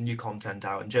should get some new content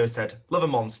out. And Joe said, Love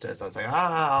and Monsters. I was like,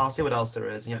 I'll see what else there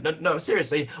is. And, you know, no,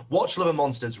 seriously, watch Love and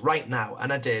Monsters right now.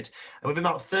 And I did. And within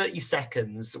about 30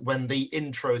 seconds, when the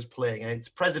intro's playing and it's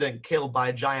President killed by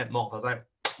a giant moth, I was like,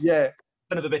 yeah,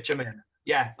 son of a bitch, I'm in.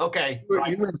 Yeah, okay.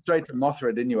 You went straight to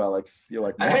Mothra, didn't you, Alex? You're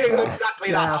like, exactly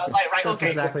that. I was like, right, that's okay.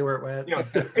 exactly where it went. You know,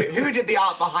 who did the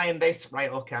art behind this?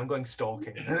 Right, okay, I'm going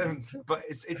stalking. But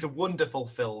it's a wonderful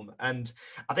film, and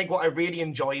I think what I really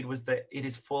enjoyed was that it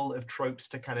is full of tropes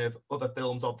to kind of other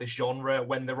films of this genre.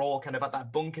 When they're all kind of at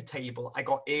that bunker table, I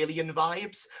got Alien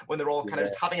vibes. When they're all kind of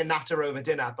just having a natter over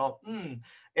dinner, I thought, in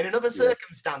another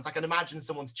circumstance, I can imagine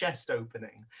someone's chest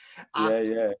opening.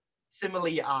 And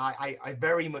similarly, I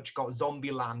very much got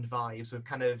Zombieland vibes with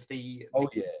kind of the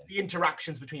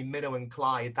interactions between Minnow and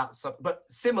Clyde. But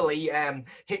similarly,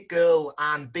 Hit Girl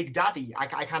and Big Daddy,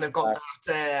 I kind of got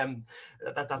that.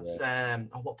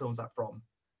 What film was that from?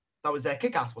 That was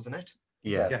Kick-Ass, wasn't it?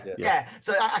 Yeah, Yes, yeah. Yeah,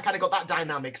 so I kind of got that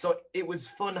dynamic. So it was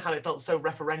fun how it felt so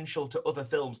referential to other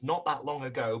films not that long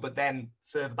ago, but then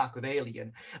further back with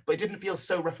Alien. But it didn't feel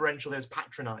so referential that it was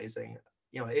patronizing.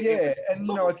 You know, it Yeah, was and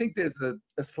I lovely. think there's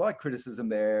a slight criticism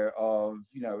there of,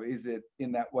 is it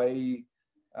in that way,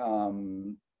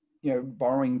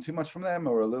 borrowing too much from them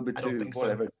or a little bit I don't too think so.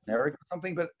 whatever generic or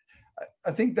something. But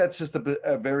I think that's just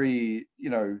a very,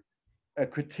 a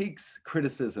critiques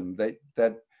criticism that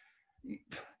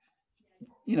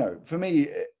for me,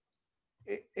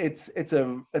 it's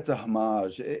a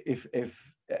homage, if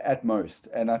at most.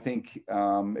 And I think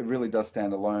it really does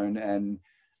stand alone. And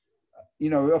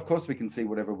of course we can see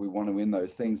whatever we want to in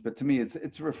those things, but to me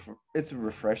it's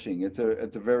refreshing. It's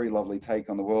a very lovely take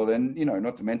on the world. And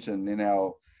not to mention in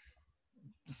our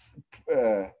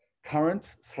uh,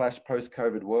 current /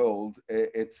 post-COVID world,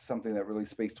 it's something that really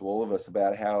speaks to all of us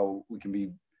about how we can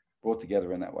be brought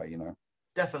together in that way.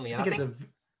 Definitely. I And think I it's think a.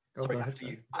 Oh, sorry, go ahead. after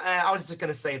you. I was just going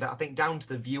to say that I think down to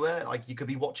the viewer, like you could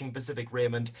be watching Pacific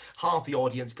Rim and half the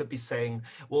audience could be saying,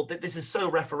 well, this is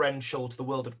so referential to the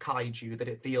world of kaiju that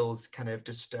it feels kind of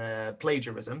just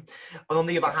plagiarism. And on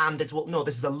the other hand, it's, well, no,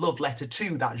 this is a love letter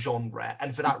to that genre.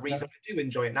 And for that reason, I do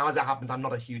enjoy it. Now, as it happens, I'm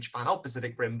not a huge fan of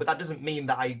Pacific Rim, but that doesn't mean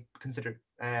that I consider it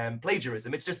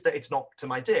plagiarism. It's just that it's not to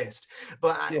my taste.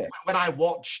 But when I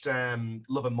watched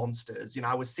Love and Monsters,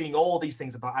 I was seeing all these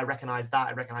things about, I recognize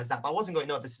that, but I wasn't going,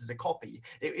 no, this is a copy.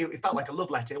 It felt like a love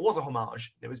letter. It was a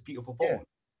homage. It was beautiful form. Yeah,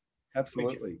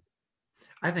 absolutely.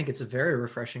 I think it's a very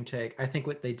refreshing take. I think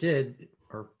what they did,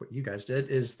 or what you guys did,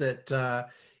 is that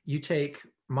you take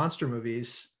monster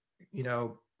movies,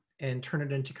 and turn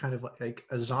it into kind of like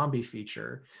a zombie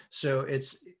feature. So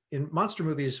it's in monster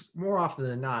movies, more often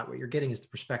than not, what you're getting is the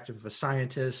perspective of a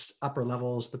scientist, upper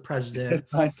levels, the president,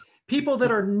 people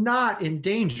that are not in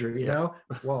danger,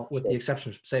 well, with the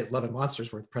exception of, say, Love and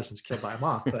Monsters, where the president's killed by a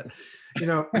moth. But,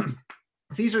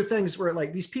 these are things where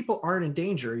like these people aren't in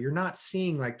danger. You're not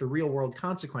seeing like the real world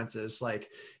consequences. Like,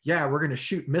 yeah, we're going to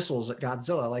shoot missiles at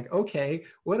Godzilla. Like, okay,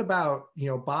 what about,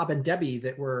 Bob and Debbie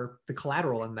that were the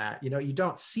collateral in that? You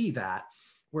don't see that.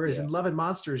 Whereas in Love and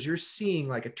Monsters, you're seeing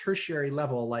like a tertiary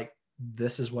level, like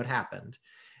this is what happened.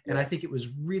 And I think it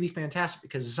was really fantastic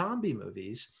because zombie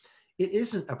movies, it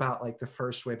isn't about like the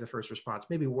first wave, the first response.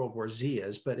 Maybe World War Z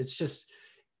is, but it's just,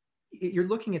 you're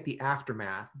looking at the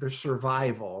aftermath, the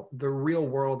survival, the real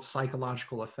world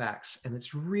psychological effects. And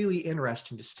it's really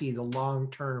interesting to see the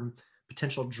long-term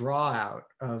potential draw out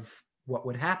of what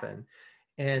would happen.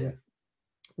 And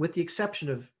with the exception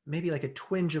of maybe like a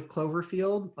twinge of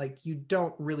Cloverfield, like you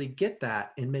don't really get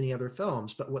that in many other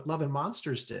films. But what Love and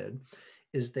Monsters did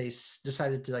is they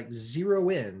decided to like zero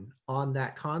in on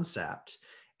that concept.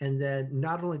 And then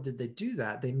not only did they do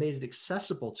that, they made it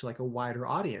accessible to like a wider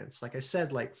audience. Like I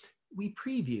said, like we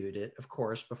previewed it, of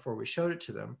course, before we showed it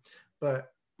to them.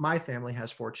 But my family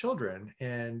has 4 children,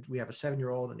 and we have a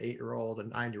 7-year-old, an 8-year-old, a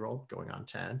 9-year-old going on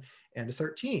 10, and a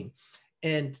 13.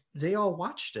 And they all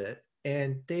watched it,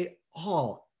 and they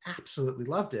all absolutely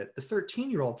loved it. The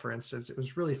 13-year-old, for instance, it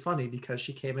was really funny because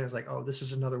she came in as like, oh, this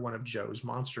is another one of Joe's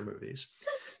monster movies.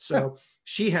 So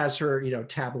she has her,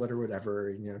 tablet or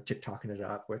whatever, TikToking it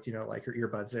up with, like her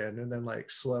earbuds in, and then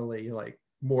like slowly, like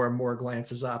more and more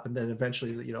glances up, and then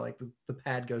eventually, like the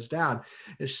pad goes down.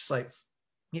 It's just like,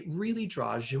 it really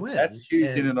draws you in. That's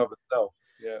huge in and of itself.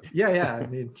 Yeah. I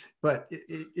mean, but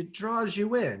it draws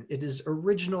you in. It is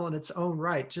original in its own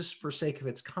right, just for sake of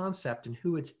its concept and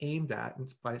who it's aimed at,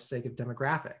 and by sake of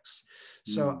demographics.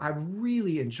 So I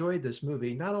really enjoyed this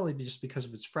movie, not only just because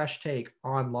of its fresh take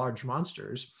on large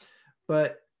monsters,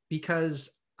 but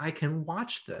because I can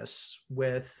watch this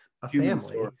with a family.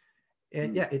 Story.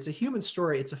 And it's a human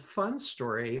story. It's a fun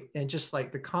story. And just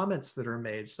like the comments that are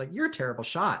made, it's like, you're a terrible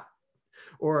shot,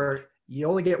 or you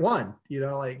only get one,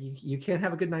 like you can't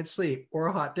have a good night's sleep or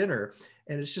a hot dinner.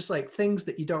 And it's just like things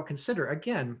that you don't consider.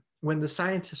 Again, when the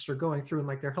scientists are going through in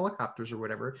like their helicopters or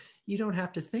whatever, you don't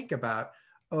have to think about,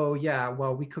 oh yeah,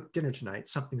 well, we cooked dinner tonight.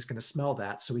 Something's going to smell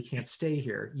that. So we can't stay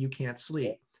here. You can't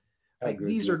sleep. Like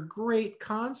these are great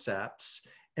concepts.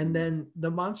 And then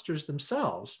the monsters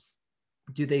themselves,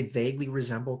 do they vaguely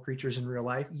resemble creatures in real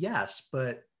life? Yes.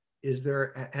 But I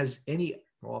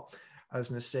was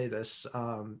going to say this,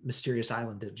 Mysterious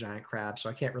Island did giant crab, so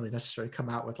I can't really necessarily come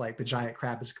out with like the giant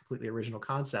crab is a completely original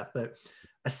concept, but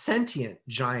a sentient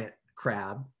giant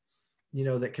crab,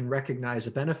 that can recognize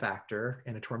a benefactor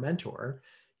and a tormentor,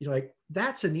 like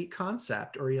that's a neat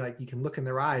concept. Or like you can look in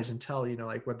their eyes and tell,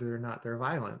 like whether or not they're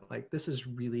violent. Like this is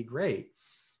really great.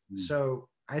 So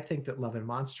I think that Love and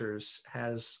Monsters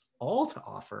has all to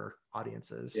offer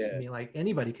audiences. I mean, like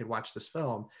anybody could watch this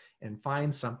film and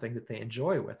find something that they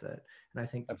enjoy with it. And I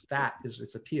think that is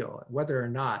its appeal, whether or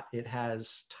not it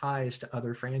has ties to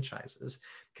other franchises.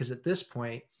 Because at this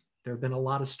point, there have been a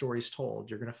lot of stories told.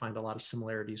 You're going to find a lot of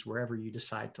similarities wherever you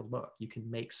decide to look. You can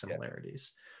make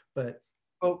similarities. But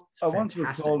well, I once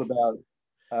was told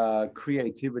about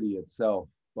creativity itself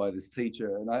by this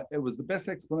teacher, and it was the best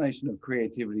explanation of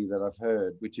creativity that I've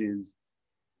heard, which is,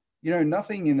 you know,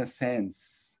 nothing in a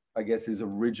sense, I guess, is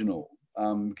original.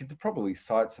 We could probably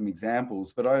cite some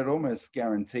examples, but I'd almost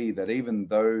guarantee that even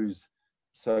those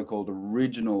so-called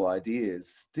original ideas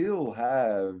still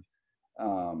have,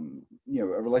 you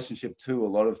know, a relationship to a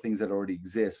lot of things that already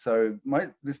exist. So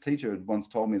this teacher had once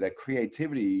told me that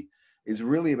creativity is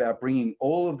really about bringing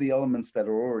all of the elements that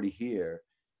are already here,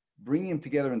 bringing them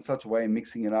together in such a way,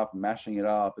 mixing it up, mashing it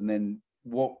up, and then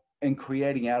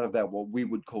creating out of that what we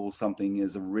would call something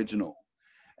as original.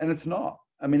 And it's not.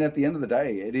 I mean, at the end of the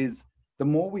day, it is, the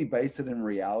more we base it in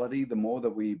reality, the more that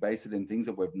we base it in things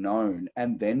that we've known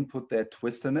and then put their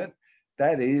twist in it,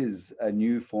 that is a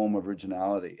new form of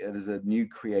originality. It is a new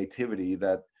creativity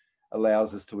that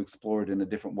allows us to explore it in a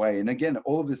different way. And again,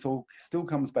 all of this all still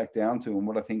comes back down to, and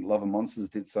what I think Love and Monsters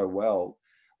did so well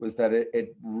was that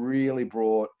it really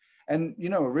brought, and, you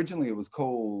know, originally it was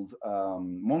called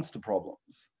Monster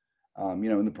Problems, you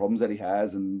know, and the problems that he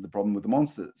has and the problem with the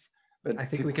monsters. But I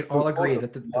think we can all agree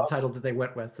that the title that they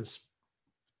went with is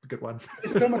a good one.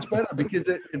 It's so much better because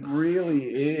it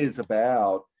really is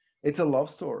about, it's a love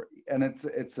story, and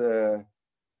it's an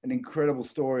incredible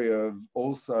story of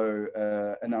also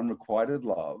an unrequited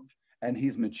love and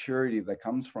his maturity that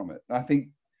comes from it. And I think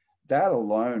that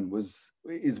alone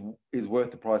is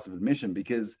worth the price of admission,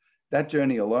 because that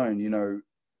journey alone, you know,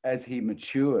 as he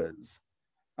matures,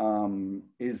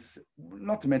 is,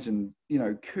 not to mention, you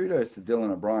know, kudos to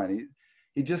Dylan O'Brien.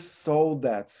 He just sold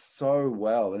that so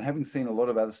well. And having seen a lot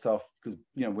of other stuff, because,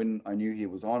 you know, when I knew he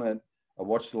was on it, I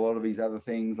watched a lot of his other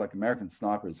things, like American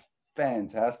Sniper is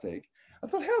fantastic. I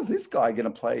thought, how's this guy going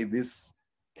to play this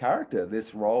character,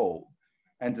 this role?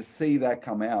 And to see that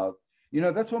come out, you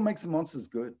know, that's what makes the monsters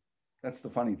good. That's the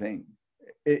funny thing.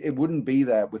 It wouldn't be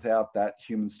that without that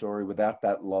human story, without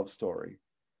that love story.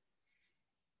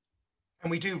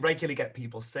 And we do regularly get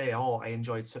people say, oh, I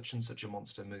enjoyed such and such a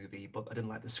monster movie, but I didn't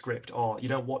like the script. Or you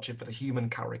don't watch it for the human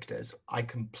characters. I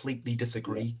completely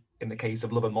disagree in the case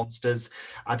of Love and Monsters.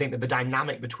 I think that the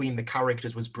dynamic between the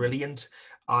characters was brilliant.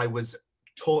 I was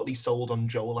totally sold on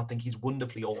Joel. I think he's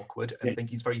wonderfully awkward and I think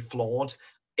he's very flawed.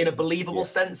 In a believable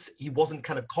sense, he wasn't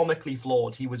kind of comically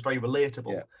flawed. He was very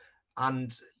relatable.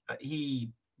 And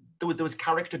there was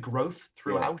character growth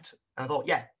throughout. And I thought,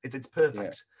 it's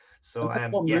perfect. So I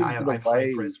have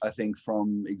high praise. I think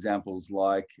from examples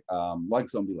like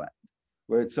Zombieland,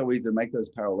 where it's so easy to make those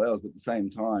parallels, but at the same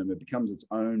time, it becomes its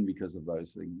own because of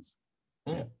those things.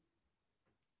 Yeah.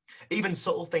 Even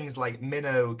subtle things like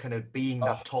Minnow kind of being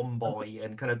that tomboy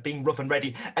and kind of being rough and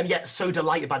ready, and yet so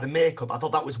delighted by the makeup. I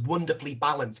thought that was wonderfully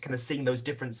balanced, kind of seeing those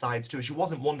different sides to her. She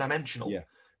wasn't one-dimensional.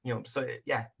 You know, so it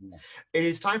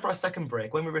is time for our second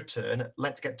break. When we return,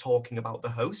 let's get talking about The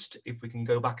Host, if we can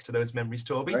go back to those memories,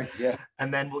 Toby. Right,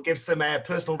 and then we'll give some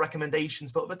personal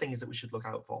recommendations for other things that we should look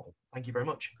out for. Thank you very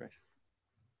much. Great.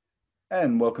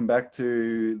 And welcome back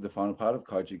to the final part of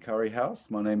Kaiju Curry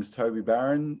House. My name is Toby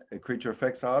Barron, a creature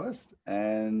effects artist,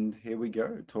 and here we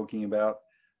go, talking about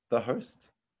The Host.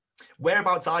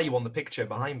 Whereabouts are you on the picture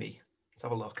behind me? Let's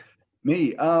have a look.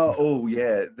 Me? Oh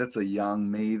yeah, that's a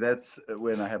young me. That's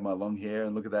when I had my long hair,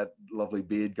 and look at that lovely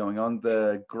beard going on.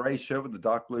 The grey shirt with the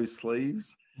dark blue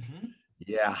sleeves.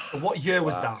 Yeah. What year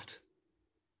was that?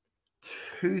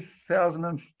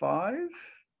 2005.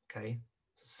 Okay,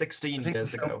 16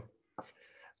 years ago.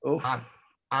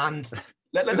 And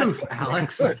let's go,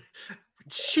 Alex.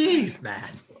 Jeez, man.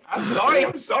 I'm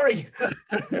sorry.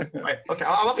 Right, okay,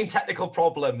 I'm having technical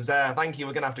problems. Thank you.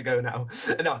 We're going to have to go now.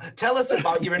 No, tell us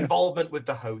about your involvement with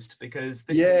The Host, because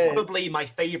this is probably my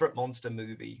favorite monster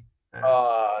movie.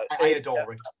 I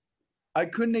adore it. I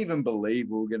couldn't even believe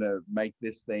we were going to make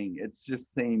this thing. It's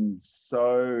just seemed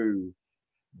so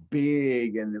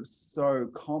big and it was so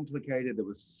complicated. There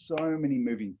was so many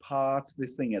moving parts.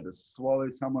 This thing had to swallow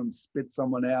someone, spit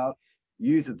someone out,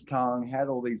 use its tongue, had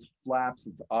all these flaps.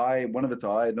 Its eye, one of its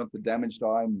eye, not the damaged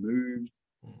eye, moved.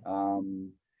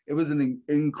 It was an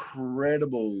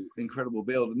incredible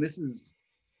build. And this is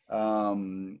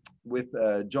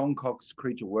with John Cox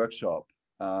Creature Workshop.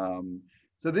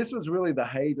 So this was really the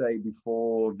heyday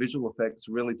before visual effects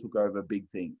really took over big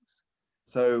things.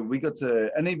 So we got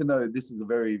to, and even though this is a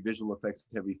very visual effects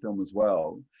heavy film as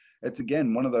well, it's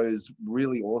again one of those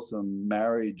really awesome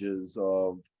marriages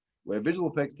of where visual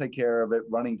effects take care of it,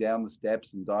 running down the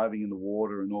steps and diving in the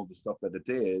water and all the stuff that it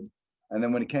did. And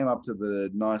then when it came up to the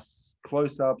nice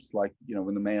close-ups, like, you know,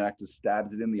 when the main actor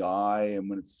stabs it in the eye and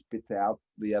when it spits out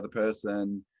the other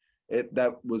person,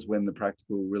 that was when the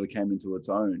practical really came into its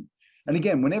own. And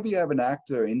again, whenever you have an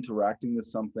actor interacting with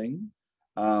something,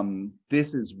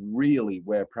 this is really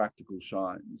where practical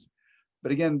shines.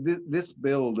 But again, this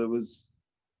build, it was,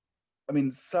 I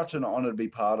mean, such an honor to be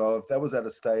part of. That was at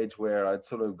a stage where I'd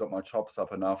sort of got my chops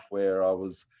up enough where I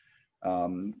was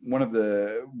one of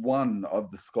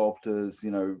the sculptors.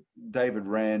 You know, David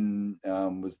Wren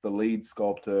was the lead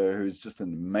sculptor, who's just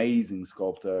an amazing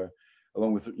sculptor,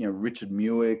 along with, you know, Richard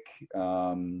Muick.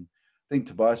 I think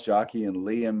Tobias Jarkey and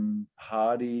Liam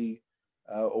Hardy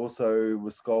also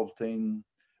was sculpting,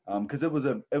 because it was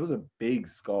a big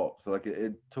sculpt. So like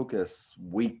it took us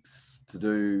weeks to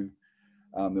do.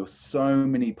 There were so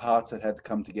many parts that had to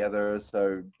come together.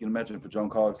 So you can imagine for John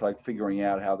Cox, like figuring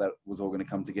out how that was all going to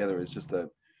come together is just a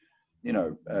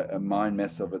mind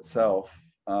mess of itself.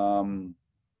 Then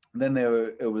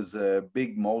it was a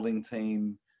big molding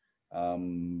team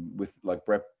with like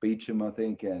Brett Beecham, I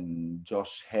think, and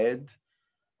Josh Head.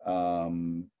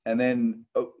 And then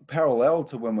parallel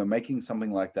to when we're making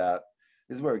something like that,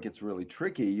 this is where it gets really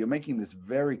tricky. You're making this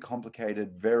very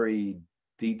complicated, very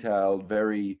detailed,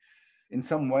 very, in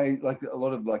some way, like a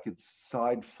lot of like its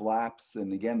side flaps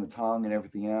and again the tongue and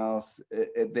everything else,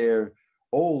 they're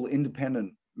all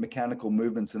independent mechanical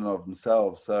movements in and of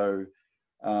themselves. So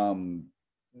the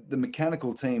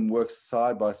mechanical team works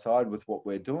side by side with what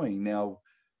we're doing. Now,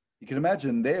 you can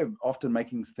imagine they're often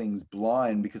making things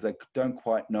blind because they don't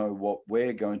quite know what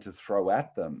we're going to throw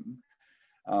at them.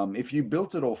 If you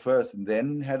built it all first and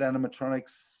then had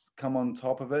animatronics come on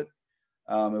top of it,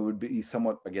 it would be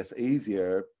somewhat, I guess,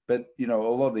 easier. But, you know,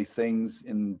 a lot of these things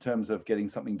in terms of getting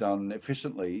something done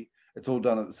efficiently, it's all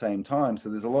done at the same time. So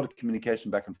there's a lot of communication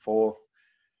back and forth.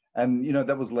 And, you know,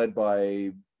 that was led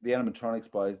by the animatronics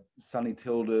by Sonny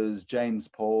Tilders, James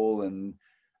Paul,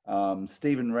 and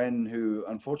Stephen Wren, who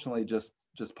unfortunately just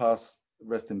passed,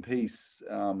 rest in peace,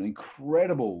 an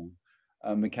incredible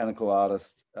mechanical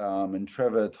artist, and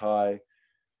Trevor Ty.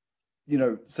 You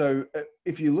know, so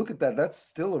if you look at that, that's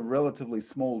still a relatively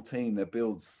small team that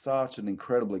builds such an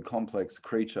incredibly complex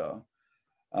creature.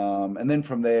 And then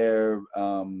from there,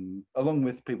 along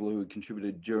with people who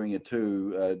contributed during it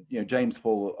too, you know, James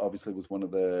Paul obviously was one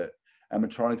of the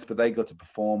animatronics, but they got to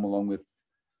perform along with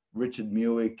Richard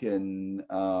Muick and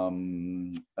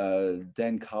Dan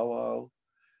Carlisle.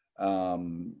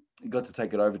 Got to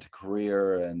take it over to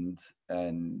Korea, and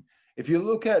if you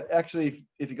look at, actually,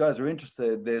 if you guys are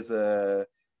interested, there's a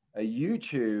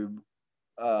YouTube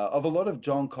of a lot of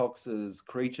John Cox's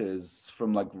creatures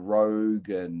from like Rogue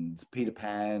and Peter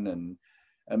Pan and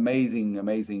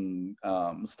amazing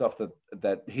stuff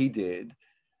that he did.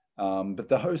 But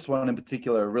the host one in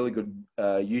particular, a really good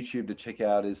YouTube to check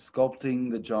out, is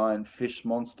Sculpting the Giant Fish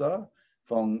Monster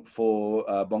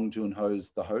for Bong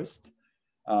Joon-ho's The Host.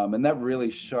 And that really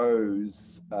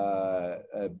shows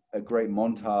a great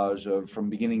montage of from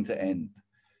beginning to end.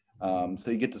 So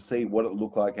you get to see what it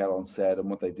looked like out on set and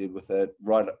what they did with it,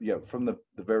 right? You know, from the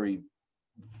very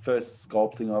first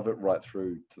sculpting of it right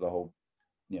through to the whole,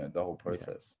 you know, the whole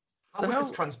process. How was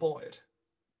this transported?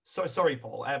 Sorry,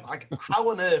 Paul. How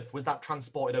on earth was that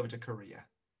transported over to Korea?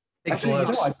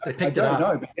 Actually, they picked it up.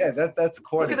 No, but yeah, that's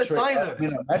quite. Look at the size of it. You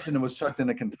know, imagine it was chucked in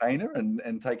a container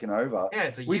and taken over. Yeah,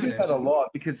 it's a we unit. do that a lot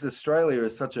because Australia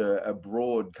is such a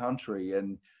broad country,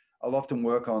 and I'll often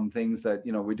work on things that,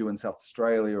 you know, we do in South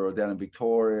Australia or down in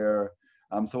Victoria.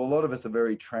 So a lot of us are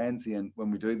very transient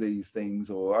when we do these things.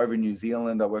 Or over in New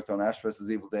Zealand, I worked on Ash vs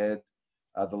Evil Dead,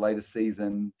 the latest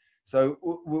season. So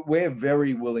we're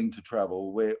very willing to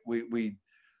travel. We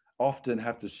often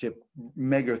have to ship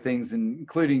mega things,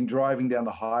 including driving down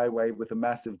the highway with a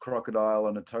massive crocodile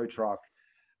on a tow truck.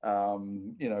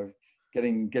 You know,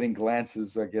 getting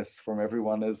glances, I guess, from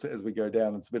everyone as we go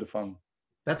down. It's a bit of fun.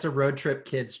 That's a road trip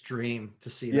kid's dream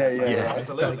to see that. Yeah,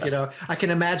 absolutely. Like, you know, I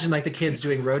can imagine like the kids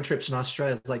doing road trips in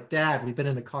Australia. It's like, Dad, we've been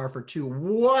in the car for 2.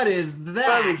 What is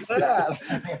that? What is that?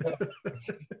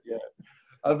 Yeah.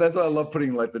 That's why I love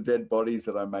putting like the dead bodies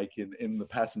that I make in the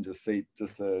passenger seat,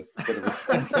 just to get a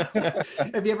response.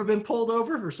 Have you ever been pulled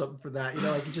over for something for that? You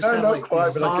know, like you just have like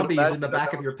these zombies in the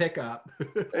back of your pickup.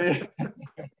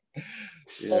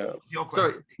 Yeah.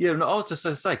 Sorry, yeah. No, I was just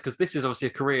going to say, because this is obviously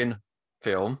a Korean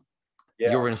film.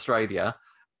 Yeah. You're in Australia.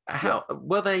 How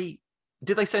were they?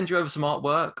 Did they send you over some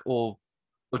artwork, or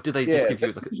did they just give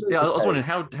you? Like, I was wondering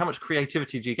how much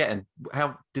creativity did you get, and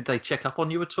how did they check up on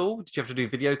you at all? Did you have to do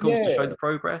video calls to show the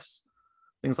progress,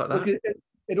 things like that? Look,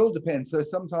 It all depends. So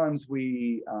sometimes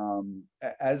we,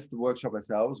 as the workshop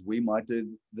ourselves, we might do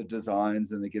the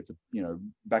designs and it gets,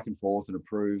 back and forth and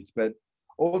approved. But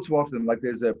all too often, like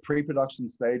there's a pre-production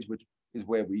stage, which is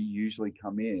where we usually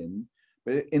come in.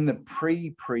 But in the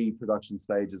pre-production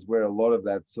stage is where a lot of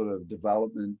that sort of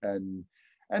development and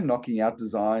knocking out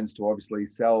designs to obviously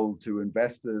sell to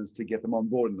investors to get them on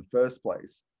board in the first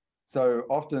place. So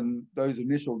often those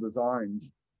initial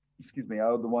designs,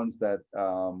 are the ones that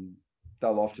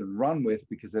they'll often run with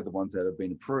because they're the ones that have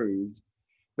been approved.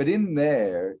 But in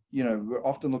there, we're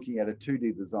often looking at a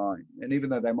 2D design. And even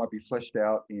though they might be fleshed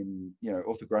out in,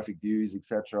 orthographic views,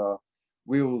 etc.,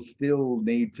 we will still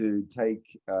need to take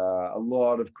a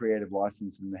lot of creative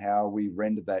license in how we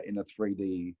render that in a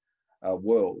 3D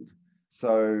world.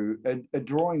 So a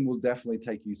drawing will definitely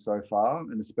take you so far,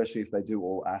 and especially if they do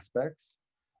all aspects.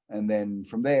 And then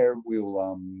from there,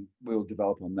 we'll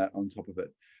develop on that on top of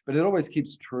it. But it always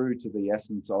keeps true to the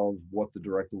essence of what the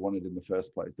director wanted in the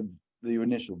first place, the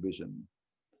initial vision.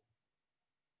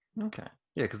 Okay.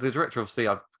 Yeah, because the director obviously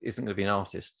isn't going to be an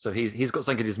artist, so he's got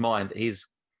something in his mind that he's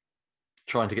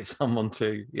trying to get someone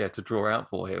to draw out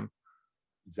for him.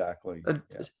 Exactly.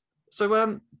 Yeah.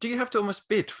 So do you have to almost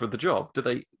bid for the job?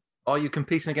 Are you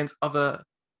competing against other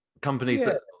companies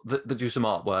that do some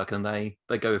artwork and they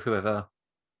go with whoever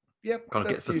kind of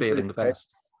gets the feeling the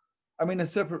best? I mean, a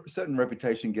certain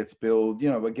reputation gets built.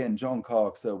 Again, John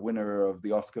Cox, a winner of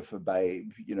the Oscar for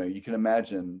Babe, you can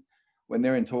imagine when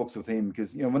they're in talks with him,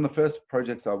 because, one of the first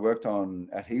projects I worked on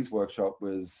at his workshop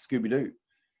was Scooby-Doo.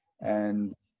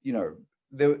 And,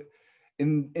 there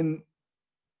in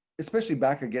especially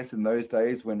back, I guess, in those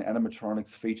days when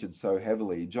animatronics featured so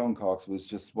heavily, John Cox was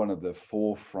just one of the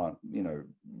forefront,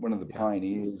 one of the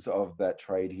pioneers of that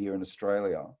trade here in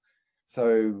Australia.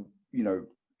 So,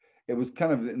 it was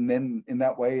kind of, and then in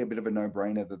that way, a bit of a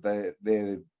no-brainer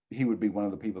that he would be one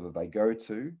of the people that they go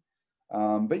to.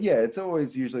 But yeah, it's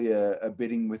always usually a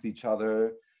bidding with each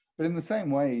other. But in the same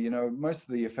way, most of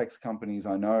the effects companies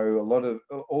I know,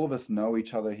 all of us know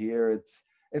each other here.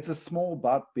 It's a small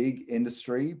but big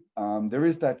industry. There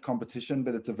is that competition,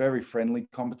 but it's a very friendly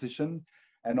competition.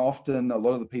 And often a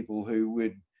lot of the people who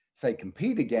would, say,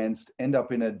 compete against end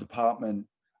up in a department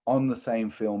on the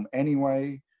same film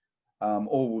anyway,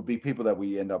 or would be people that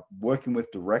we end up working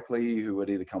with directly who would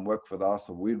either come work with us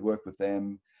or we'd work with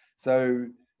them. So,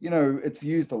 it's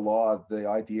used a lot, the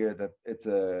idea that it's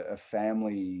a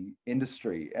family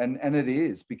industry. And it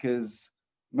is, because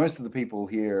most of the people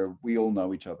here, we all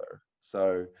know each other.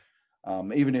 So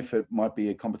even if it might be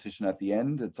a competition at the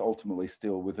end, it's ultimately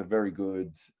still with a very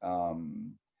good,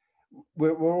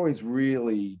 we're always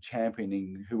really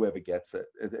championing whoever gets it.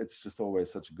 It's just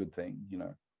always such a good thing,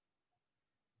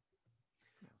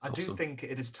 I do think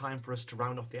it is time for us to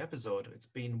round off the episode. It's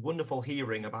been wonderful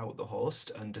hearing about the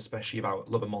host and especially about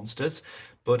Love and Monsters,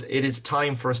 but it is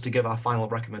time for us to give our final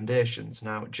recommendations.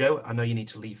 Now, Joe, I know you need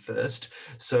to leave first,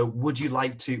 so would you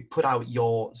like to put out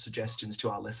your suggestions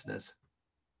to our listeners?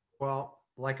 Well,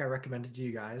 like I recommended to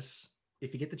you guys,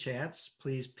 if you get the chance,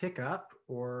 please pick up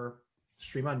or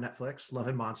stream on Netflix Love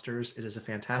and Monsters. It is a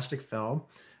fantastic film.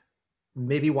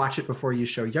 Maybe watch it before you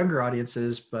show younger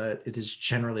audiences, but it is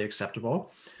generally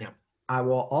acceptable. Yeah. I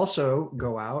will also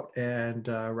go out and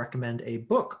recommend a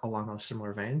book along a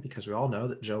similar vein, because we all know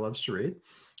that Joe loves to read.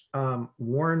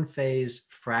 Warren Fay's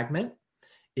Fragment.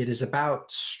 It is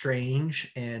about strange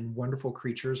and wonderful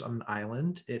creatures on an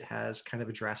island. It has kind of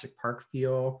a Jurassic Park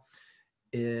feel.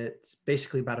 It's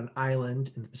basically about an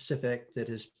island in the Pacific that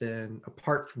has been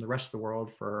apart from the rest of the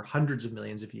world for hundreds of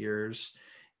millions of years.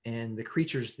 And the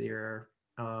creatures there,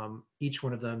 each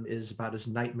one of them is about as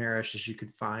nightmarish as you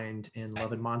could find in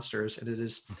Love and Monsters. And it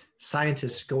is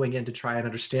scientists going in to try and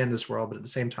understand this world, but at the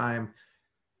same time,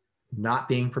 not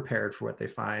being prepared for what they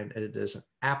find. And it is an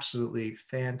absolutely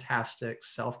fantastic,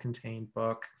 self-contained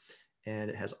book. And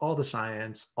it has all the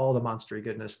science, all the monstery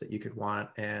goodness that you could want.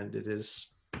 And it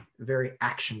is a very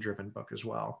action-driven book as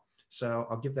well. So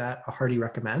I'll give that a hearty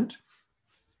recommend.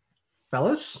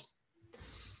 Fellas?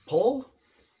 Paul?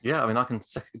 Yeah, I mean,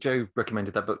 Joe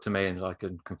recommended that book to me, and I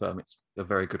can confirm it's a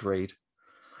very good read.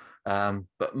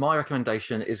 But my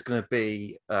recommendation is going to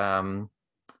be a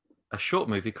short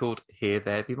movie called Here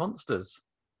There Be Monsters.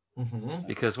 Mm-hmm.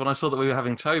 Because when I saw that we were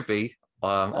having Toby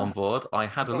on board, I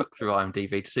had a look through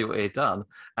IMDb to see what he had done,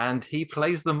 and he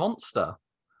plays the monster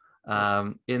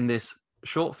in this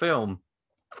short film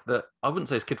that I wouldn't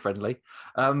say is kid friendly,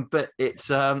 but it's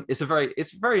a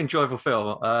very enjoyable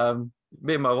film.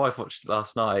 Me and my wife watched it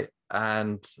last night,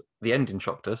 and the ending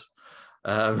shocked us.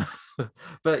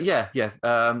 But yeah.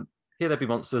 Here There Be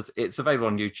Monsters. It's available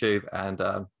on YouTube,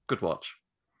 and good watch.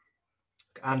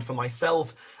 And for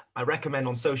myself, I recommend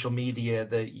on social media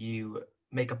that you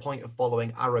make a point of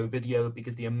following Arrow Video,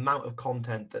 because the amount of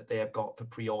content that they have got for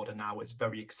pre-order now is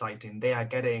very exciting. They are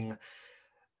getting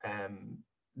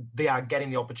the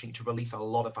opportunity to release a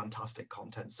lot of fantastic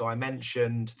content. So I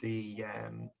mentioned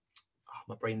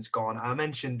my brain's gone. I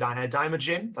mentioned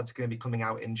Daimajin. That's going to be coming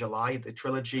out in July, the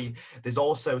trilogy. There's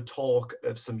also talk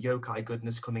of some yokai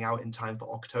goodness coming out in time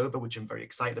for October, which I'm very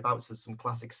excited about. So there's some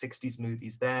classic 60s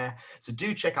movies there. So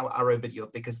do check out Arrow Video,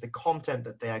 because the content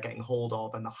that they are getting hold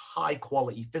of and the high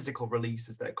quality physical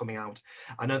releases that are coming out.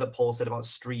 I know that Paul said about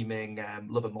streaming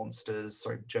Love and Monsters.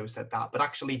 Sorry, Joe said that. But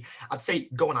actually, I'd say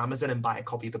go on Amazon and buy a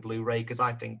copy of the Blu-ray, because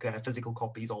I think physical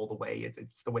copies all the way.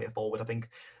 It's the way forward. I think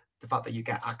the fact that you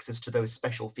get access to those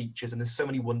special features, and there's so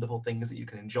many wonderful things that you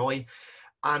can enjoy.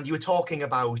 And you were talking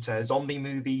about zombie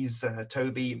movies,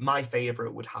 Toby. My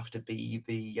favorite would have to be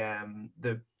I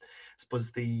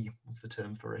suppose what's the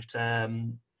term for it?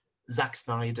 Zack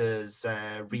Snyder's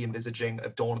re-envisaging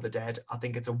of Dawn of the Dead. I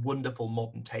think it's a wonderful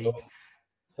modern take. Oh,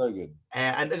 so good.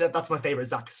 And that's my favorite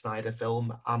Zack Snyder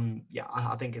film. Yeah,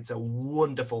 I think it's a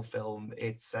wonderful film.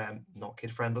 It's not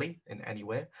kid friendly in any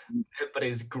way, but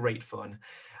it's great fun.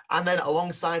 And then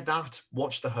alongside that,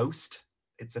 watch The Host.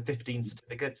 It's a 15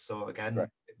 certificate, so again, a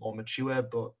bit more mature,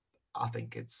 but I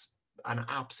think it's an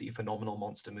absolutely phenomenal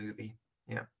monster movie.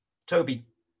 Yeah. Toby,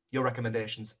 your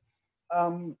recommendations?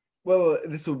 Well,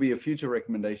 this will be a future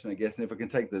recommendation, I guess. And if I can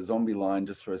take the zombie line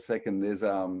just for a second, there's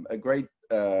a great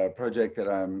project that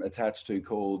I'm attached to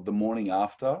called The Morning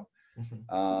After.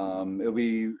 It'll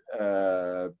be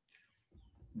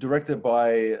directed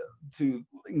by two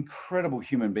incredible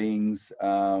human beings,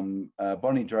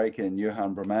 Bonnie Drake and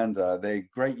Johan Bramander. They're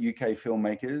great UK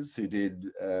filmmakers who did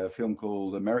a film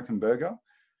called American Burger.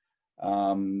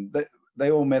 They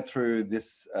all met through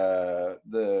this, I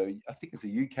think it's a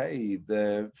UK,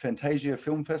 the Fantasia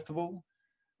Film Festival.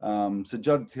 So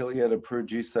Judd Tilliard, a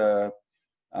producer,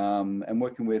 and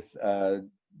working with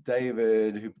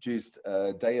David, who produced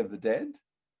Day of the Dead.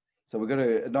 So we've got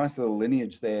a nice little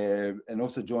lineage there, and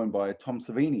also joined by Tom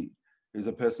Savini, who's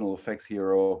a personal effects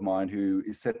hero of mine, who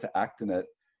is set to act in it.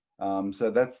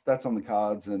 So that's on the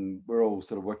cards, and we're all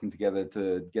sort of working together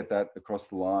to get that across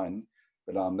the line.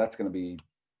 But that's going to be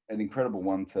an incredible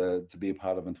one to be a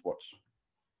part of and to watch.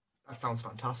 That sounds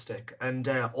fantastic. And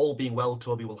all being well,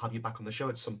 Toby, we'll have you back on the show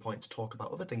at some point to talk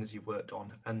about other things you've worked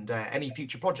on and any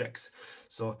future projects.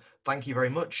 So thank you very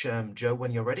much. Joe,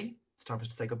 when you're ready, it's time for us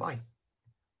to say goodbye.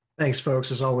 Thanks,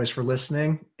 folks, as always, for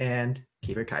listening, and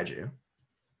keep it kaiju.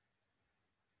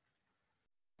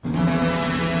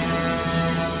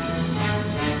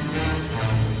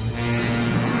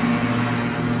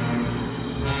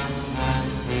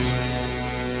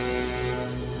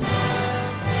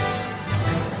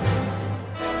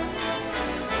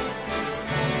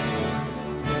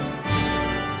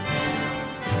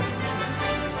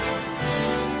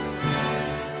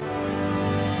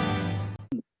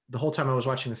 The whole time I was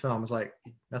watching the film, I was like,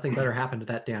 nothing better happened to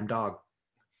that damn dog.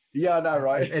 Yeah, I know,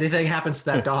 right? If anything happens to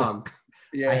that dog,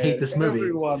 yeah, I hate this movie.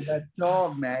 Everyone, that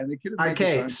dog, man. They could have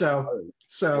okay,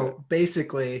 so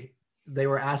basically, they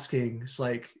were asking, it's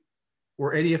like,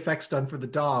 were any effects done for the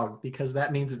dog? Because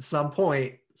that means at some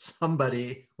point,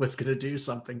 somebody was going to do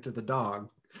something to the dog.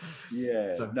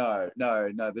 Yeah, so, no.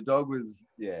 The dog was,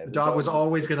 The dog was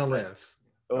always going to live.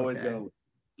 Always going to live.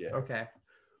 Yeah. Okay.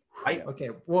 Okay,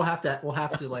 we'll have to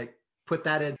like put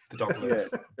that in. The dog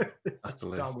lives. That's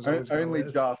the dog was only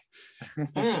just.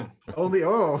 Only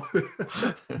oh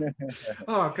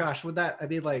gosh, would that? I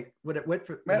mean, like when it went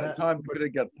for amount of times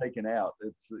it got taken out.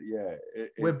 It's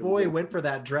when Boy went for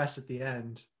that dress at the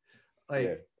end, like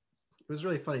it was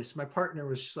really funny. So my partner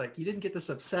was just like, "You didn't get this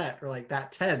upset or like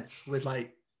that tense with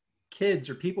like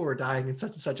kids or people were dying in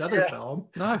such and such other film."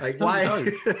 No, like no, why? no.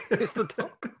 It's the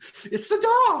dog. It's the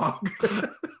dog.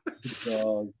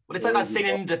 Well, it's like that scene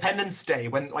in Independence Day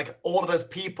when like all of those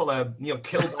people are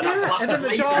killed by that blast and then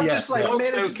of the dog laser. just like The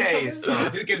dog's manages to okay, come in. so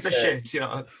who gives a shit?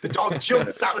 The dog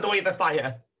jumps out of the way of the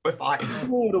fire. We're fine.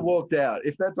 People would have walked out.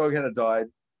 If that dog had died,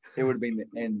 it would have been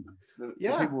the end. The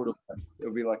people would have. It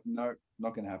would be like, no,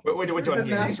 not going to happen. We're done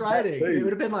here. Mass riding. It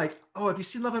would have been like, oh, have you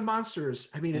seen Love and Monsters?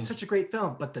 I mean, it's such a great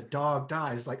film, but the dog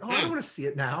dies. Like, oh, I don't want to see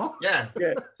it now. Yeah.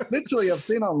 Literally, I've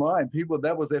seen online people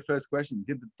that was their first question: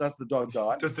 does the dog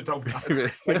die? Does the dog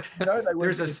die? Like,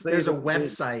 there's a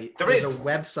website. There's a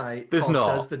website. There's called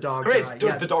not. Does the dog There is. die?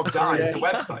 Does the dog die? It's a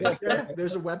website. Yeah,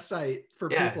 there's a website for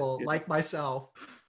people like myself